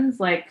other ones,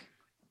 like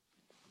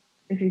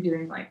if you're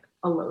doing like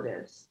a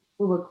lotus,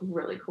 will look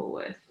really cool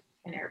with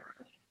an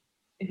airbrush.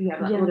 If you have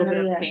that little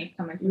bit of pink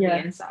coming from the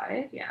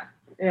inside. Yeah.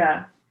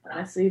 Yeah.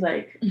 Honestly,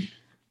 like,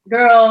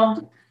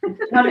 girl, with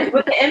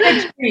the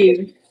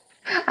imagery.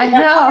 I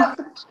know.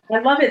 I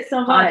love it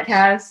so much.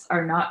 Podcasts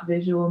are not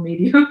visual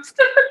mediums.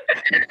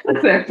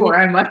 Therefore,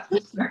 I must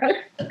describe.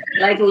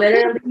 Like,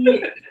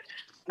 literally,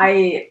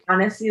 I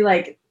honestly,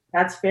 like,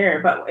 that's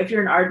fair. But if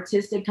you're an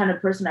artistic kind of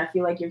person, I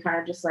feel like you're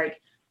kind of just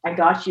like, I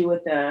got you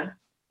with the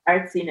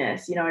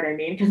artsiness. You know what I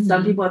mean? Because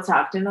some people I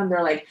talk to them,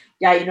 they're like,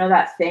 yeah, you know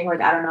that thing?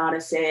 Like, I don't know how to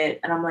say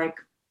it. And I'm like,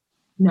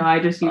 no, I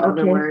just use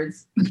other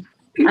words.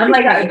 I'm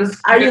like,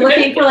 are you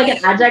looking for like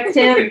an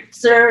adjective,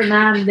 sir,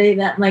 ma'am, they,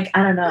 that? Like,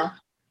 I don't know.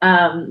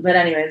 But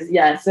anyways,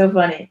 yeah, so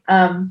funny.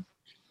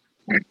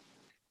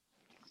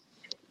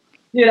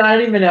 Dude, I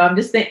don't even know. I'm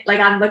just thinking, like,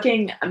 I'm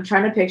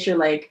trying to picture,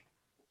 like,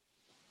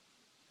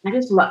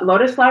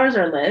 lotus flowers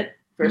are lit,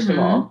 first of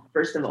all.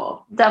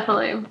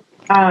 Definitely.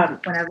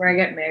 Whenever I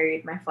get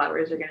married, my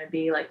flowers are going to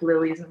be, like,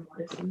 lilies and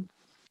lotuses.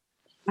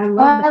 I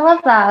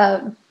love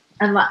that.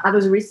 And I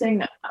was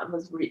researching. I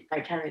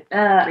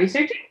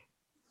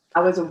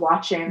was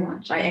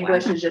watching. My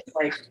English is just,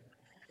 like,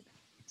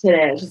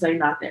 today, it's just, like,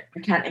 not there.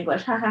 I can't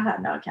English. No,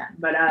 I can't.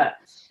 But, I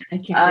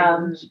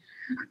can't English.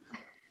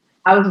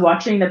 I was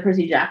watching the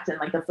Percy Jackson,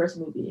 like the first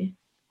movie,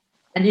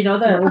 and you know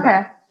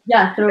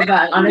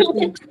throwback,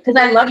 honestly, because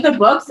I love the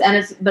books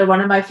and they're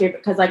one of my favorite.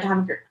 Because like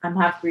I'm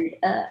half Greek,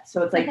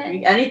 so it's like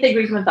Greek, anything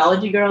Greek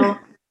mythology, girl,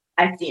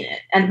 I've seen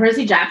it. And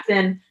Percy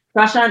Jackson,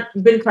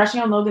 been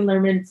crushing on Logan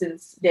Lerman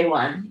since day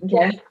one.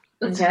 Okay,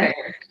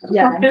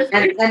 yeah, and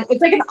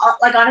it's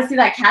like honestly,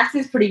 that cast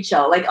is pretty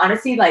chill. Like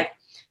honestly, like.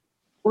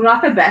 Well,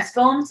 not the best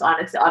films,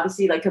 honestly,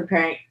 obviously, like,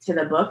 comparing to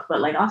the book, but,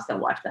 like, I'll still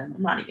watch them.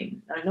 I'm not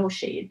even, no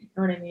shade. You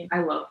know what I mean?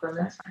 I love them.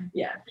 That's fine.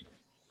 Yeah.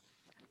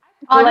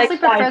 Honestly,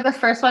 prefer the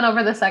first one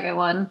over the second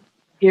one.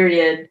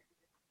 Period.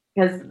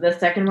 Because the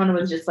second one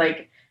was just,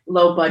 like,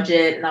 low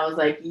budget, and I was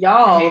like,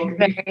 y'all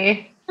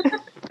really,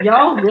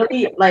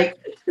 like,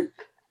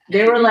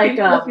 they were, like, you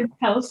can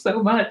tell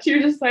so much.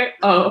 You're just like,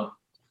 oh,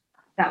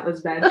 that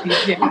was bad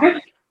CGI.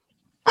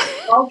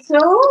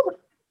 Also...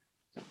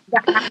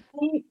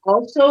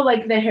 Also,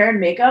 like the hair and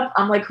makeup,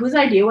 I'm like, whose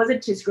idea was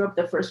it to screw up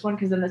the first one?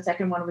 Because then the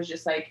second one was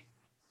just like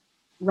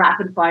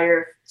rapid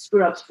fire,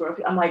 screw up.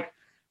 I'm like,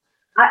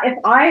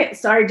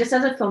 just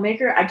as a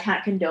filmmaker, I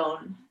can't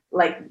condone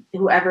like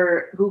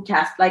who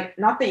cast, like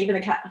not even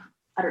the cast,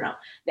 I don't know,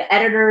 the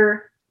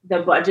editor, the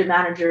budget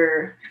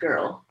manager,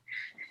 girl.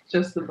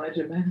 Just the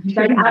budget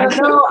manager. Like, I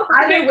don't know.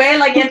 Either way,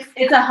 like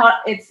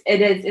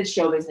it's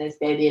show business,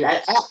 baby.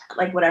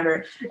 Like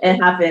whatever, it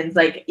happens.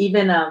 Like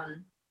even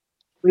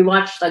we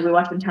watched a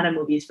ton of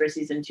movies for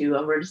season 2,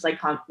 and we're just like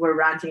we're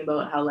ranting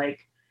about how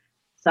like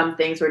some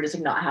things we're just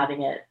like not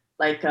having it,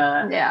 like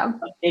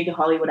big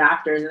Hollywood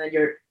actors, and then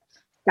your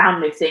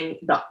sound mixing,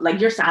 like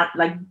your sound,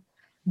 like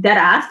dead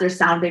ass, their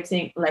sound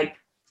mixing like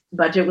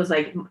budget was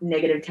like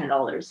negative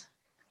 $10,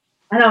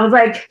 and I was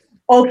like,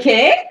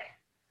 okay,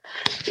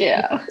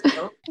 yeah.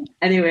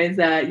 Anyways,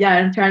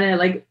 I'm trying to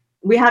like,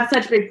 we have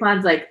such big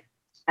plans. Like,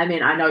 I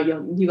mean, I know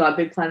you got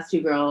big plans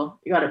too, girl.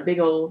 You got a big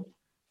old.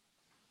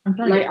 I'm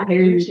trying to get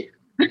paid.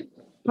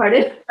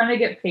 Pardon? I'm trying to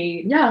get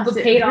paid. Yeah, but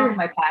paid off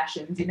my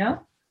passions, you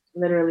know?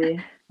 Literally.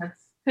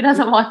 Who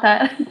doesn't want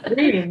that?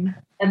 Dream.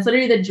 That's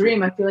literally the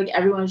dream. I feel like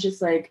everyone's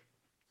just like,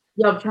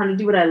 I'm trying to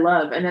do what I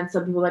love. And then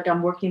some people like,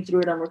 I'm working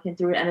through it.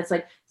 And it's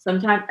like,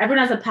 sometimes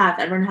everyone has a path.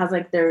 Everyone has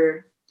like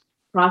their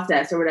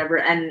process or whatever.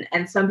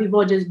 And some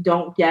people just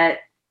don't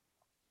get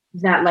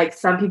that. Like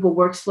some people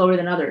work slower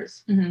than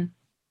others.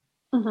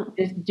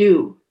 Just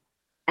do.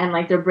 And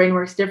like their brain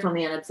works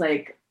differently. And it's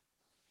like,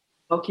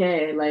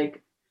 okay,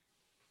 like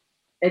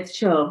it's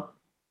chill.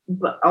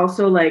 But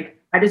also like,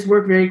 I just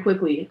work very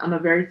quickly. I'm a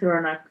very thorough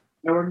enough.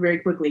 I work very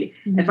quickly.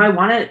 If I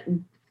want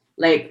to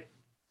like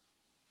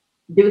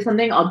do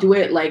something, I'll do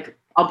it. Like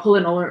I'll pull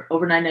an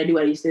overnight and I do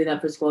it. I used to do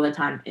that for school at the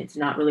time. It's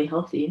not really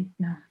healthy.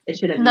 No, it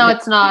shouldn't. No,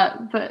 it's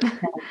not. But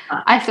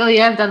I feel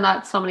you. I've done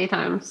that so many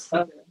times.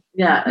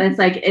 Yeah, and it's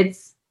like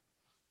it's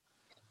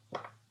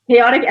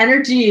chaotic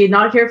energy.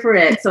 Not here for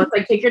it. So it's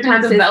like take your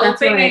time.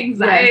 Developing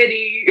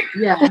anxiety.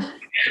 Yeah,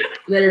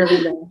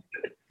 literally.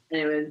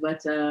 Anyways,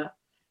 but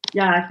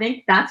yeah, I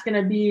think that's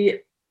gonna be.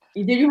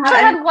 Did you have? I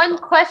had one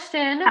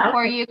question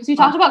for you because you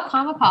talked about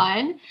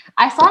Comic-Con.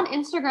 I saw on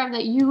Instagram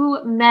that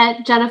you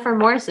met Jennifer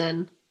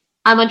Morrison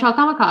at Montreal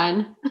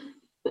Comic-Con.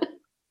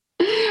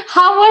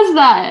 How was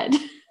that?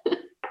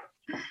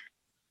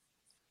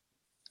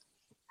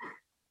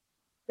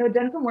 So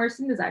Jennifer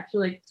Morrison is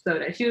actually like so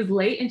nice. She was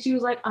late and she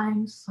was like,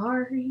 "I'm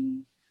sorry,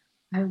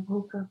 I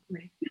woke up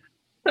late."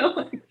 So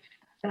like,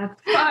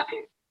 that's fine.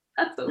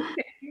 That's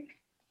okay.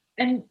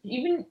 And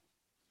even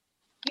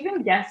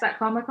guests at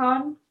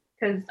Comic-Con,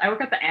 because I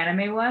work at the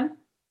anime one,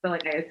 so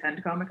like I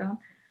attend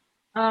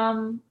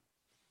Comic-Con.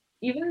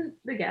 Even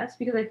the guests,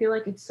 because I feel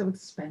like it's so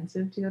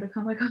expensive to go to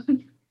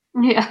Comic-Con.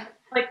 Yeah.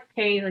 Like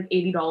pay like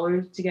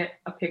 $80 to get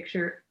a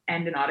picture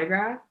and an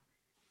autograph,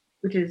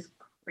 which is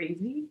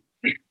crazy.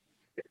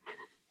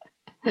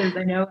 Because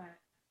I know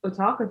at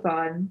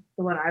Otakuthon,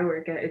 the one I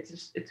work at,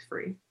 it's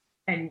free.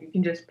 And you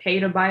can just pay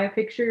to buy a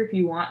picture if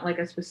you want like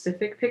a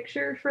specific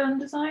picture for them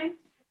to sign.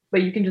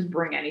 But you can just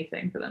bring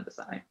anything for them to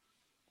sign.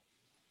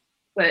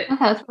 But okay,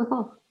 that's pretty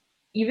cool.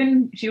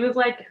 Even she was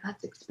like,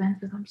 "That's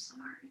expensive. I'm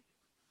sorry.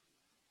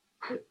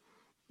 I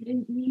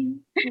didn't mean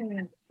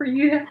for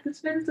you to have to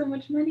spend so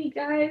much money,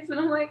 guys." And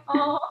I'm like,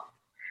 "Oh,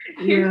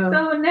 you're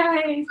so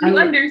nice. You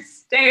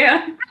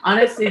understand."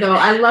 Honestly, though,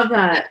 I love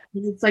that.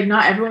 It's like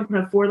not everyone can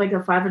afford like the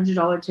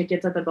 $500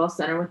 tickets at the Bell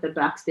Center with the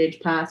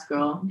backstage pass,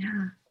 girl.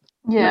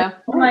 Yeah.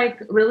 I'm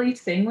like, really,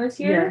 Sing was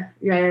here?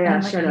 Yeah.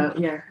 Shut up.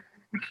 Yeah.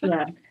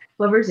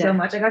 Love her so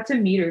much. I got to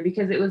meet her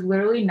because it was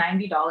literally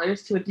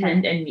 $90 to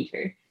attend and meet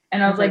her.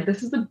 And I was like,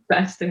 this is the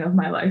best thing of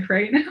my life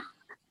right now.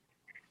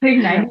 Like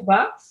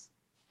 $90?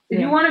 If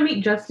you want to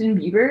meet Justin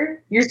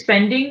Bieber, you're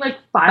spending like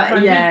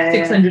 $500,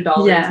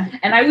 $600. Yeah.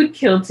 And I would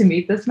kill to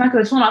meet this man because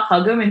I just want to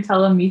hug him and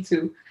tell him me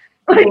too.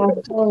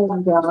 Oh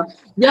my god.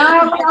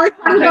 Yeah, we were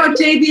talking about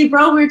JB,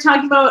 bro. We were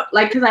talking about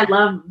like because I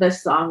love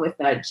this song with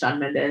Shawn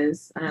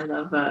Mendes and I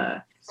love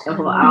the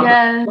whole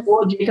album, the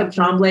whole Jacob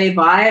Tremblay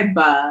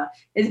vibe.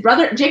 His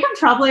brother Jacob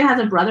Tremblay has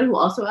a brother who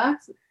also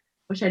acts,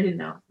 which I didn't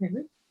know.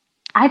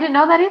 I didn't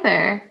know that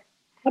either.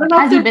 I don't know.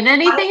 Has he been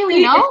in anything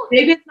we know?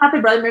 Maybe it's not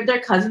their brother, maybe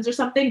they're cousins or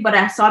something. But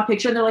I saw a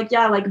picture and they're like,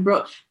 yeah, like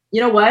bro.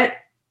 You know what?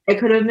 It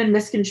could have been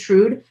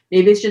misconstrued.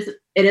 Maybe it's just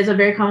it is a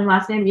very common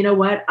last name. You know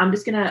what? I'm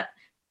just gonna.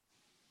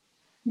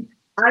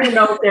 I don't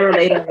know if they're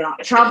related or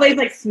not. Tremblay's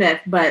like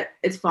Smith, but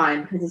it's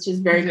fine because it's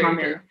just very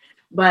common. True.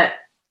 But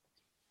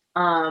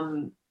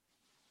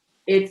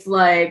it's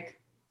like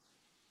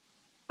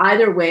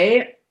either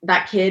way,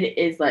 that kid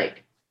is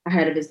like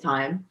ahead of his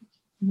time.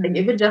 Like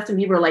even Justin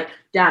Bieber, like,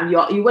 damn,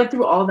 you went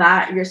through all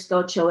that, you're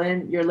still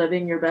chilling, you're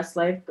living your best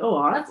life. Go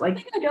on. That's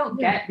like I don't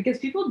get because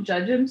people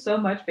judge him so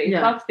much based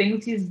off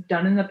things he's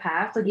done in the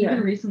past. Like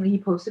even recently, he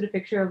posted a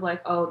picture of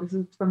like, oh, this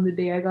is from the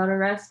day I got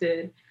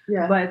arrested.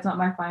 Yeah. But it's not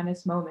my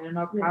finest moment. I'm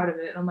not proud of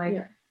it. I'm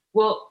like,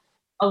 well,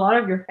 a lot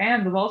of your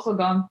fans have also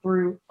gone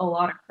through a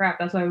lot of crap.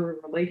 That's why we're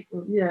so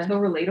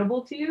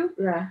relatable to you.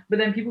 Yeah. But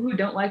then people who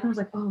don't like him is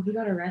like, oh, he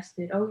got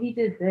arrested. Oh, he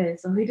did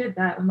this. Oh, he did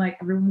that. I'm like,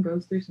 everyone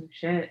goes through some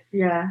shit.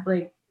 Yeah.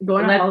 Like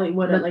going to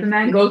Hollywood. Let the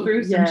man go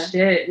through some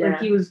shit. Yeah.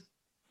 Like he was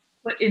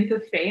put into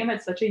fame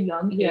at such a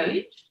young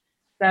age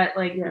that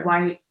like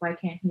why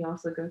can't he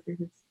also go through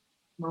his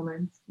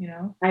moments? You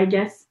know. I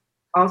guess.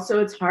 Also,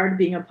 it's hard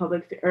being a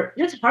or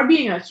just hard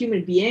being a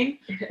human being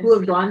who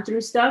have gone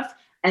through stuff,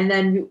 and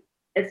then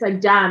it's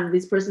like, damn,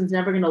 this person's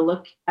never gonna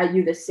look at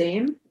you the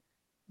same.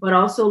 But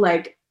also,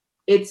 like,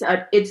 if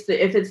it's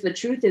the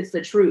truth, it's the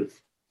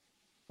truth.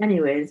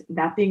 Anyways,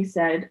 that being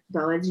said,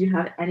 Bella, do you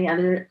have any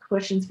other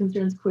questions,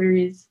 concerns,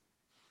 queries?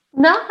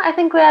 No, I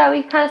think we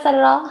kind of said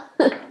it all.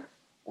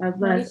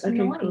 Nice. Okay,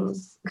 cool.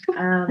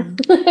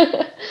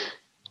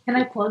 Can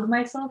I plug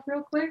myself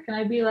real quick? Can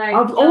I be like,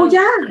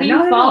 can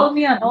you follow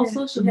me on all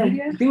social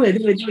media? Do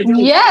it.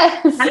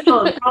 Yes.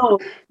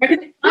 Where can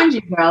they find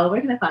you, girl?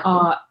 Where can I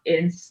find you?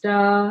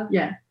 Insta.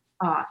 Yeah.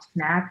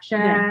 Snapchat.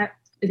 Yeah.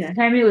 It's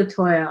Tammy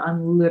Latoya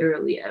on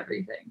literally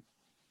everything.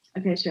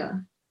 Okay,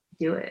 sure.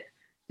 Do it.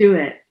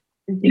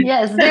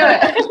 Yes, do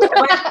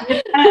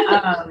it.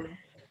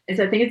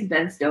 I think it's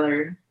Ben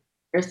Stiller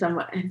or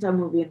some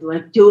movie. And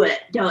like, do it.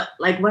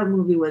 Like, what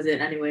movie was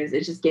it? Anyways,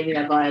 it just gave me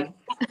that vibe.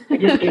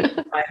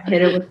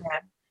 Hit it with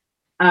that.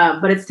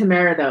 But it's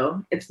Tamera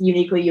though. It's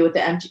uniquely you with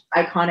the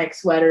iconic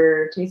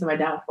sweater, Chasing My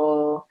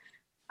Downfall.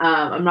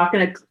 I'm not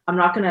gonna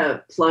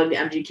plug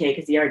MGK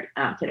because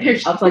I'm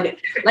kidding. I'll plug it.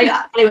 Like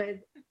anyways.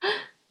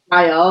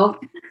 Bye y'all.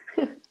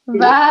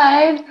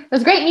 Bye. It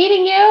was great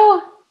meeting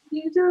you.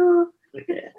 You too. Okay.